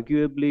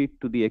arguably,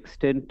 to the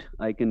extent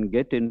I can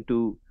get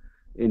into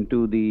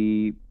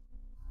the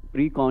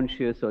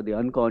pre-conscious or the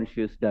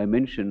unconscious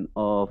dimension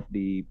of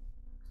the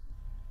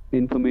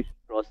information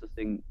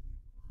processing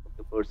of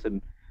the person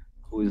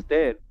who is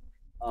there,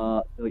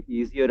 the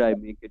easier I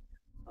make it,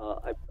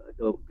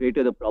 the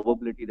greater the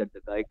probability that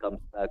the guy comes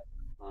back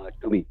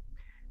to me.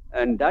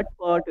 And that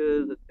part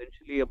is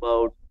essentially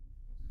about,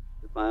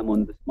 if I'm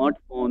on the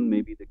smartphone,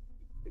 maybe the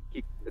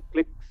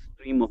click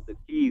stream of the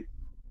keys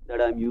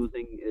that I'm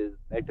using is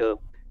better,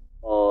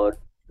 or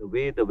the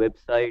way the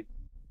website,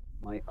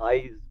 my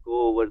eyes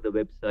go over the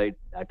website,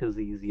 that is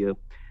easier.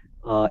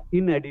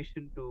 In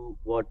addition to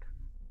what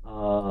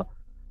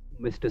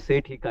Mr.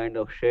 Sethi kind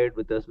of shared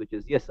with us, which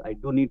is, yes, I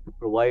do need to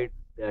provide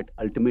that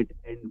ultimate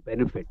end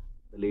benefit.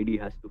 The lady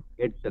has to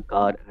get the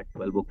car at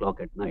 12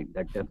 o'clock at night.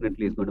 That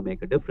definitely is going to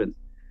make a difference.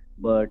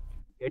 But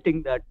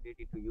getting that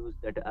lady to use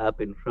that app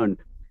in front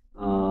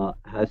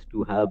has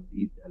to have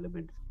these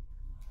elements.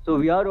 So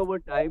we are over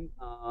time.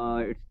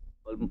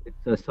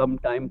 It's some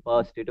time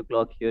past 8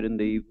 o'clock here in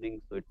the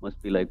evening. So it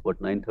must be like, what,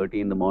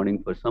 9:30 in the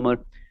morning for Samar.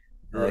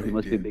 Right, he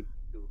must be big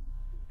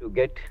to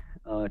get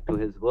to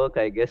his work,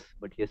 I guess,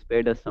 but he has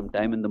spared us some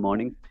time in the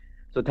morning.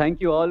 So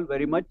thank you all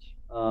very much,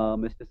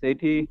 Mr.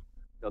 Sethi,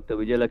 Dr.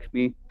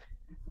 Vijayalakshmi,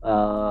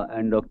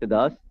 and Dr.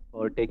 Das,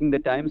 for taking the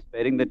time,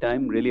 sparing the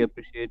time. Really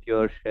appreciate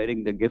your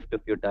sharing the gift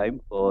of your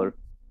time for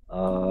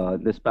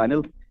this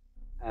panel.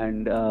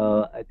 And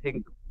I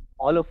think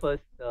all of us,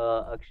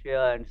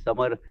 Akshaya and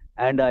Samar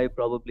and I,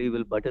 probably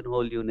will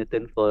buttonhole you,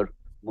 Nitin, for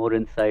more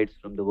insights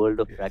from the world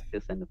of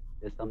practice. And if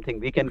there's something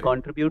we can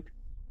contribute,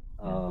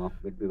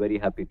 we'd be very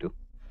happy to.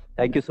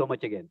 Thank you so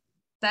much again.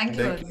 Thank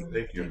you.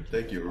 Thank you.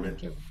 Thank you, Arvind.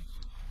 Thank you.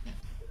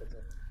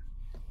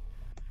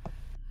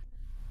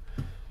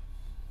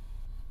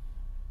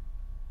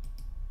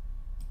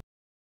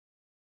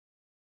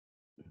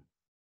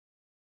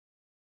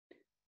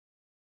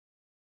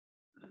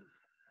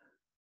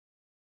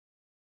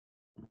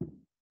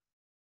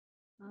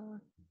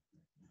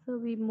 So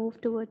we move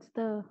towards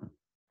the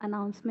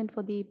announcement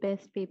for the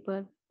best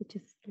paper, which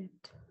is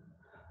left.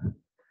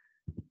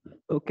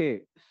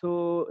 Okay,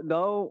 so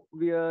now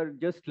we are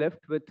just left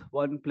with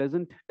one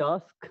pleasant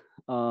task.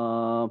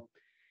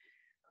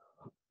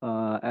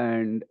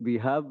 And we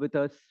have with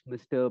us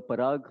Mr.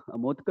 Parag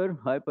Amodkar.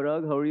 Hi,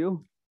 Parag, how are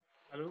you?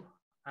 Hello,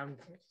 I'm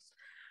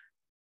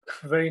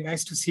very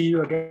nice to see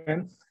you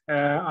again.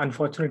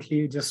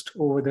 Unfortunately, just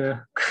over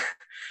the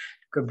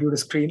computer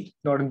screen,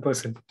 not in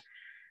person.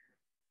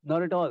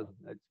 Not at all.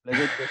 It's a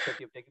pleasure just that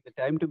you've taken the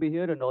time to be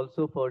here and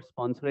also for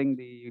sponsoring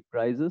the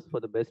prizes for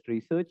the best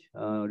research.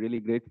 Really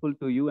grateful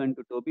to you and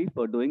to Toby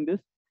for doing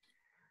this.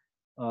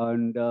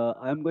 And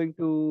I'm going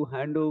to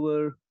hand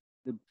over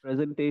the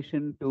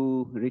presentation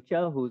to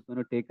Richa, who's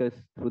going to take us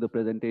through the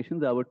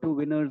presentations. Our two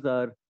winners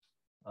are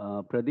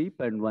Pradeep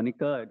and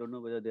Vanika. I don't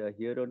know whether they are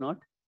here or not,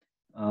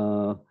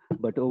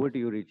 but over to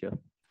you, Richa.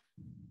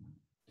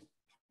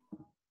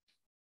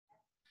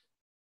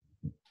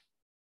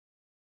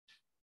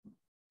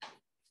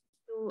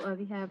 So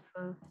we have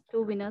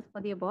two winners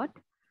for the award.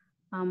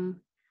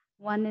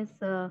 One is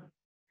the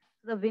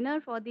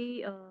winner for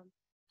the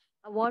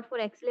Award for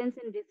Excellence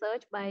in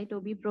Research by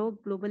Toby Pro,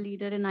 Global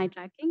Leader in Eye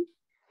Tracking,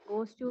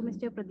 goes to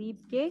Mr. Pradeep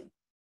K,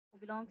 who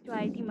belongs to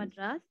IIT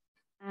Madras.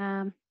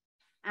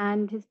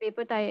 And his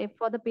paper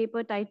for the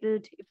paper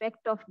titled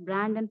Effect of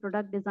Brand and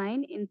Product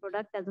Design in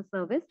Product as a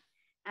Service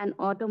and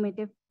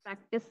Automotive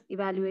Practice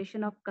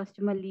Evaluation of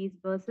Customer Lease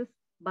versus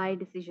Buy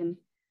Decision.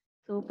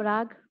 So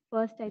Parag,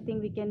 first I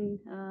think we can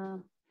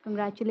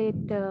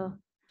congratulate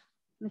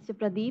Mr.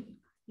 Pradeep.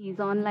 He's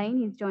online,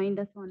 he's joined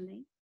us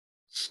online.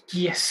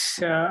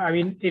 Yes, I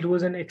mean, it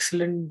was an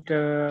excellent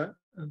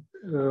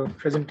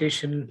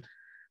presentation,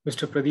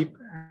 Mr. Pradeep,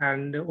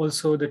 and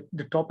also the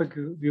topic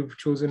we've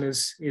chosen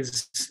is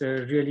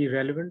really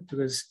relevant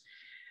because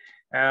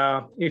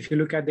if you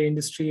look at the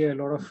industry, a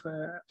lot of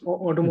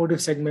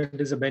automotive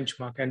segment is a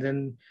benchmark, and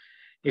then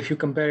if you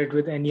compare it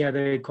with any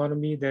other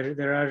economy,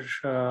 there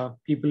are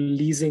people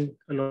leasing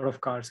a lot of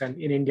cars, and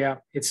in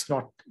India, it's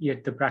not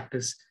yet the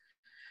practice.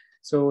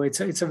 So it's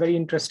a very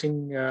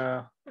interesting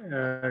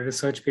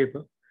research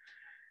paper,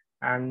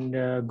 and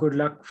good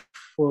luck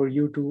for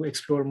you to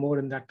explore more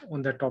on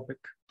that topic.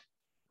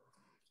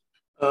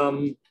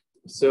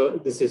 So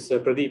this is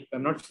Pradeep.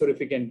 I'm not sure if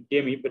you can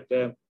hear me, but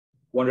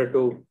wanted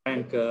to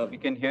thank. We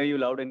can hear you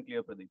loud and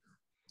clear, Pradeep.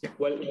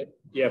 Well,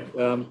 yeah.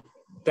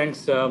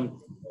 Thanks for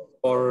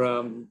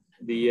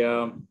the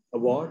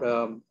award.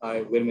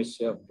 I very much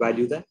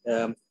value that.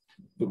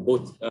 To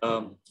both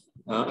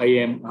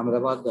IIM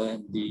Ahmedabad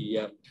and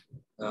the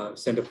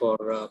Center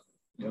for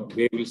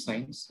Behavioral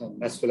Science,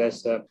 as well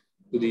as to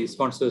the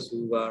sponsors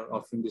who are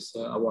offering this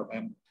award.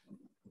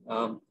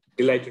 I'm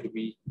delighted to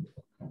be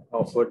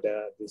offered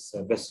this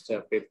best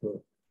paper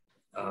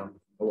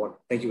award.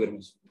 Thank you very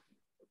much.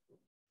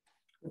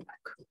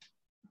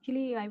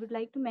 Actually, I would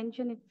like to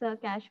mention it's a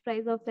cash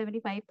prize of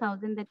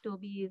 75,000 that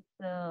Toby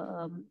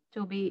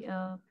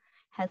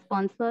has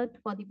sponsored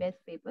for the best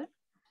paper.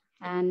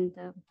 And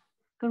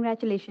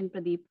congratulations,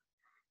 Pradeep.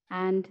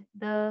 And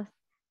the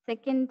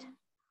second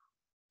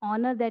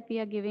honor that we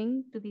are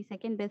giving to the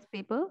second best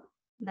paper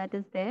that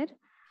is there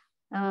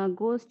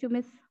goes to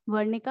Miss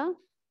Varnika.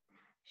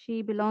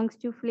 She belongs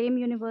to Flame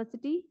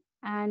University,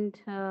 and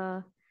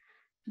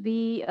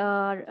we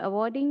are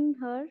awarding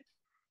her.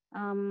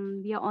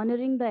 We are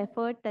honoring the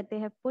effort that they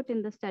have put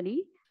in the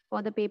study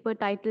for the paper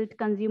titled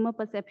Consumer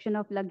Perception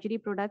of Luxury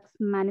Products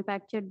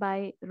Manufactured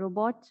by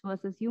Robots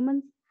versus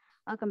Humans,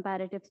 a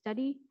comparative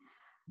study.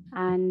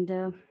 And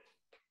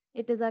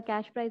it is a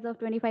cash prize of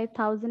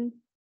 25,000,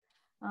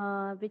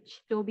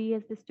 which Toby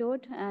has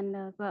bestowed. And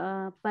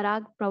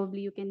Parag,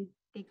 probably you can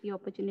take the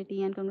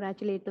opportunity and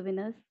congratulate the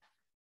winners.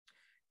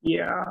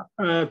 Yeah,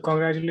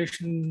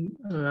 congratulations,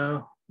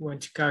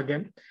 Vanchika,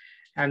 again.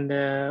 And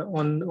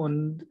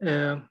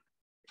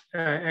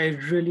I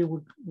really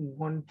would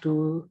want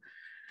to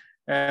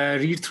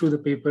read through the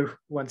paper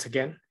once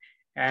again.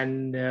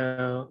 And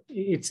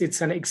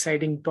it's an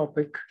exciting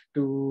topic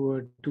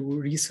to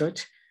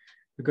research,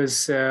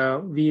 because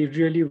we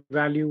really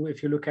value,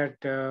 if you look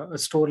at a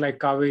store like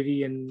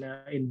Kaveri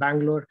in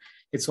Bangalore,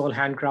 it's all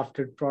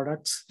handcrafted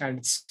products and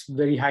it's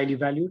very highly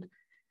valued.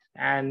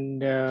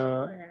 And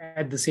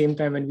at the same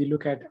time, when we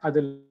look at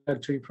other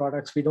luxury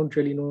products, we don't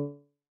really know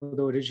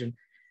the origin.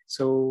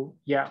 So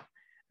yeah,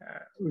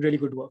 really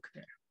good work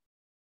there.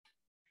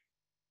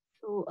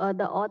 So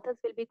the authors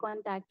will be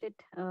contacted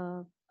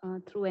through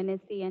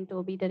NSE and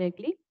Toby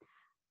directly.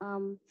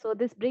 So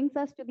this brings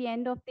us to the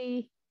end of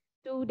the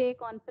 2-day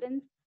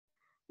conference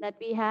that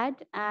we had,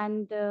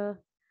 and a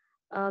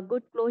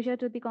good closure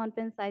to the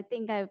conference. I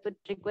think I would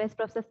request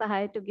Professor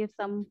Sahay to give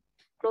some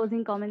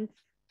closing comments.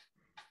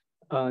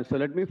 So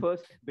let me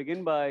first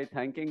begin by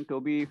thanking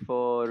Toby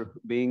for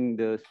being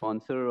the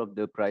sponsor of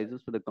the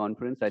prizes for the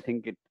conference. I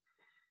think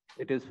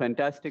it is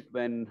fantastic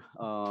when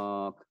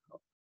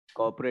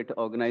corporate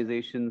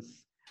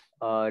organizations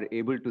are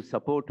able to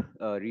support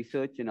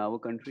research in our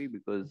country,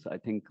 because I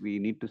think we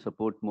need to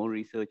support more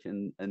research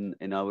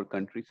in our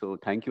country. So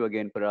thank you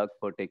again, Parag,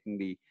 for taking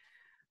the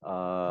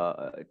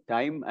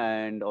time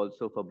and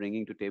also for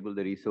bringing to table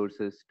the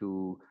resources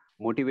to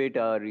motivate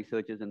our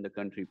researchers in the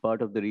country.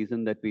 Part of the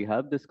reason that we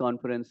have this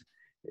conference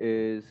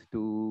is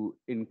to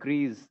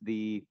increase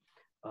the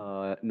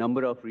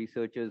number of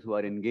researchers who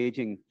are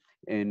engaging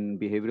in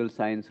behavioral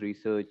science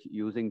research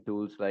using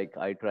tools like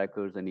eye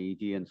trackers and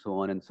EEG and so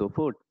on and so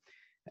forth.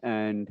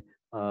 And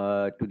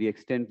to the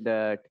extent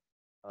that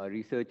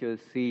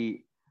researchers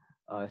see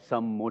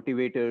some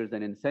motivators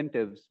and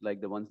incentives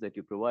like the ones that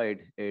you provide,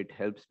 it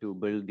helps to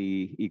build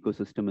the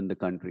ecosystem in the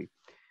country.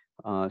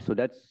 So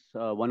that's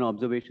one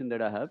observation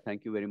that I have.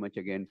 Thank you very much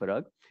again,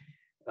 Parag.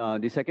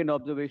 The second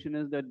observation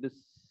is that this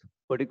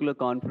particular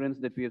conference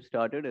that we have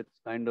started, it's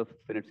kind of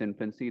in its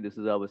infancy. This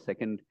is our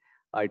second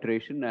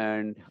iteration,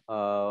 and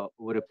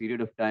over a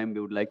period of time, we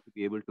would like to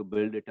be able to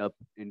build it up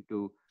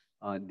into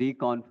the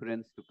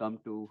conference to come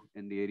to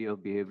in the area of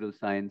behavioral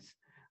science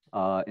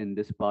in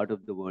this part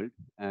of the world.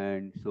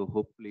 And so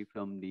hopefully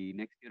from the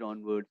next year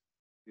onwards,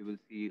 we will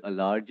see a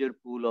larger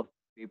pool of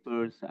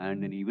papers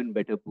and an even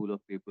better pool of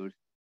papers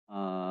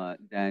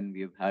than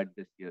we have had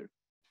this year.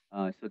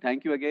 So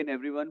thank you again,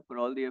 everyone, for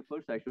all the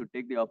efforts. I should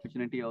take the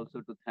opportunity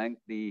also to thank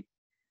the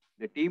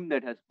team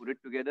that has put it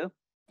together.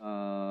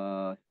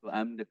 So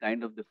I'm the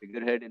kind of the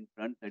figurehead in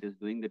front that is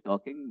doing the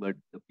talking, but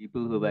the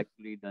people who have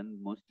actually done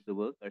most of the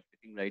work are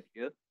sitting right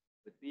here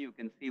with me. You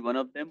can see one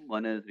of them.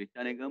 One is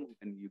Richa Nigam,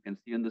 you can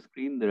see on the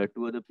screen. There are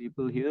two other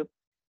people here,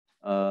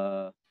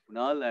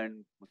 Kunal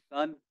and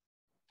Muskan,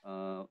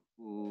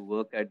 who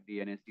work at the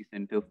NSE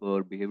Center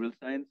for Behavioral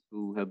Science,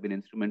 who have been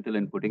instrumental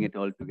in putting it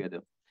all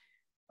together.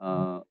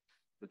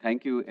 So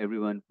thank you,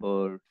 everyone,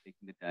 for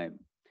taking the time.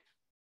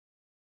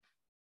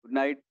 Good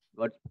night.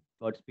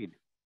 Godspeed.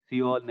 See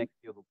you all next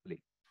year,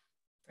 hopefully.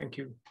 Thank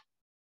you.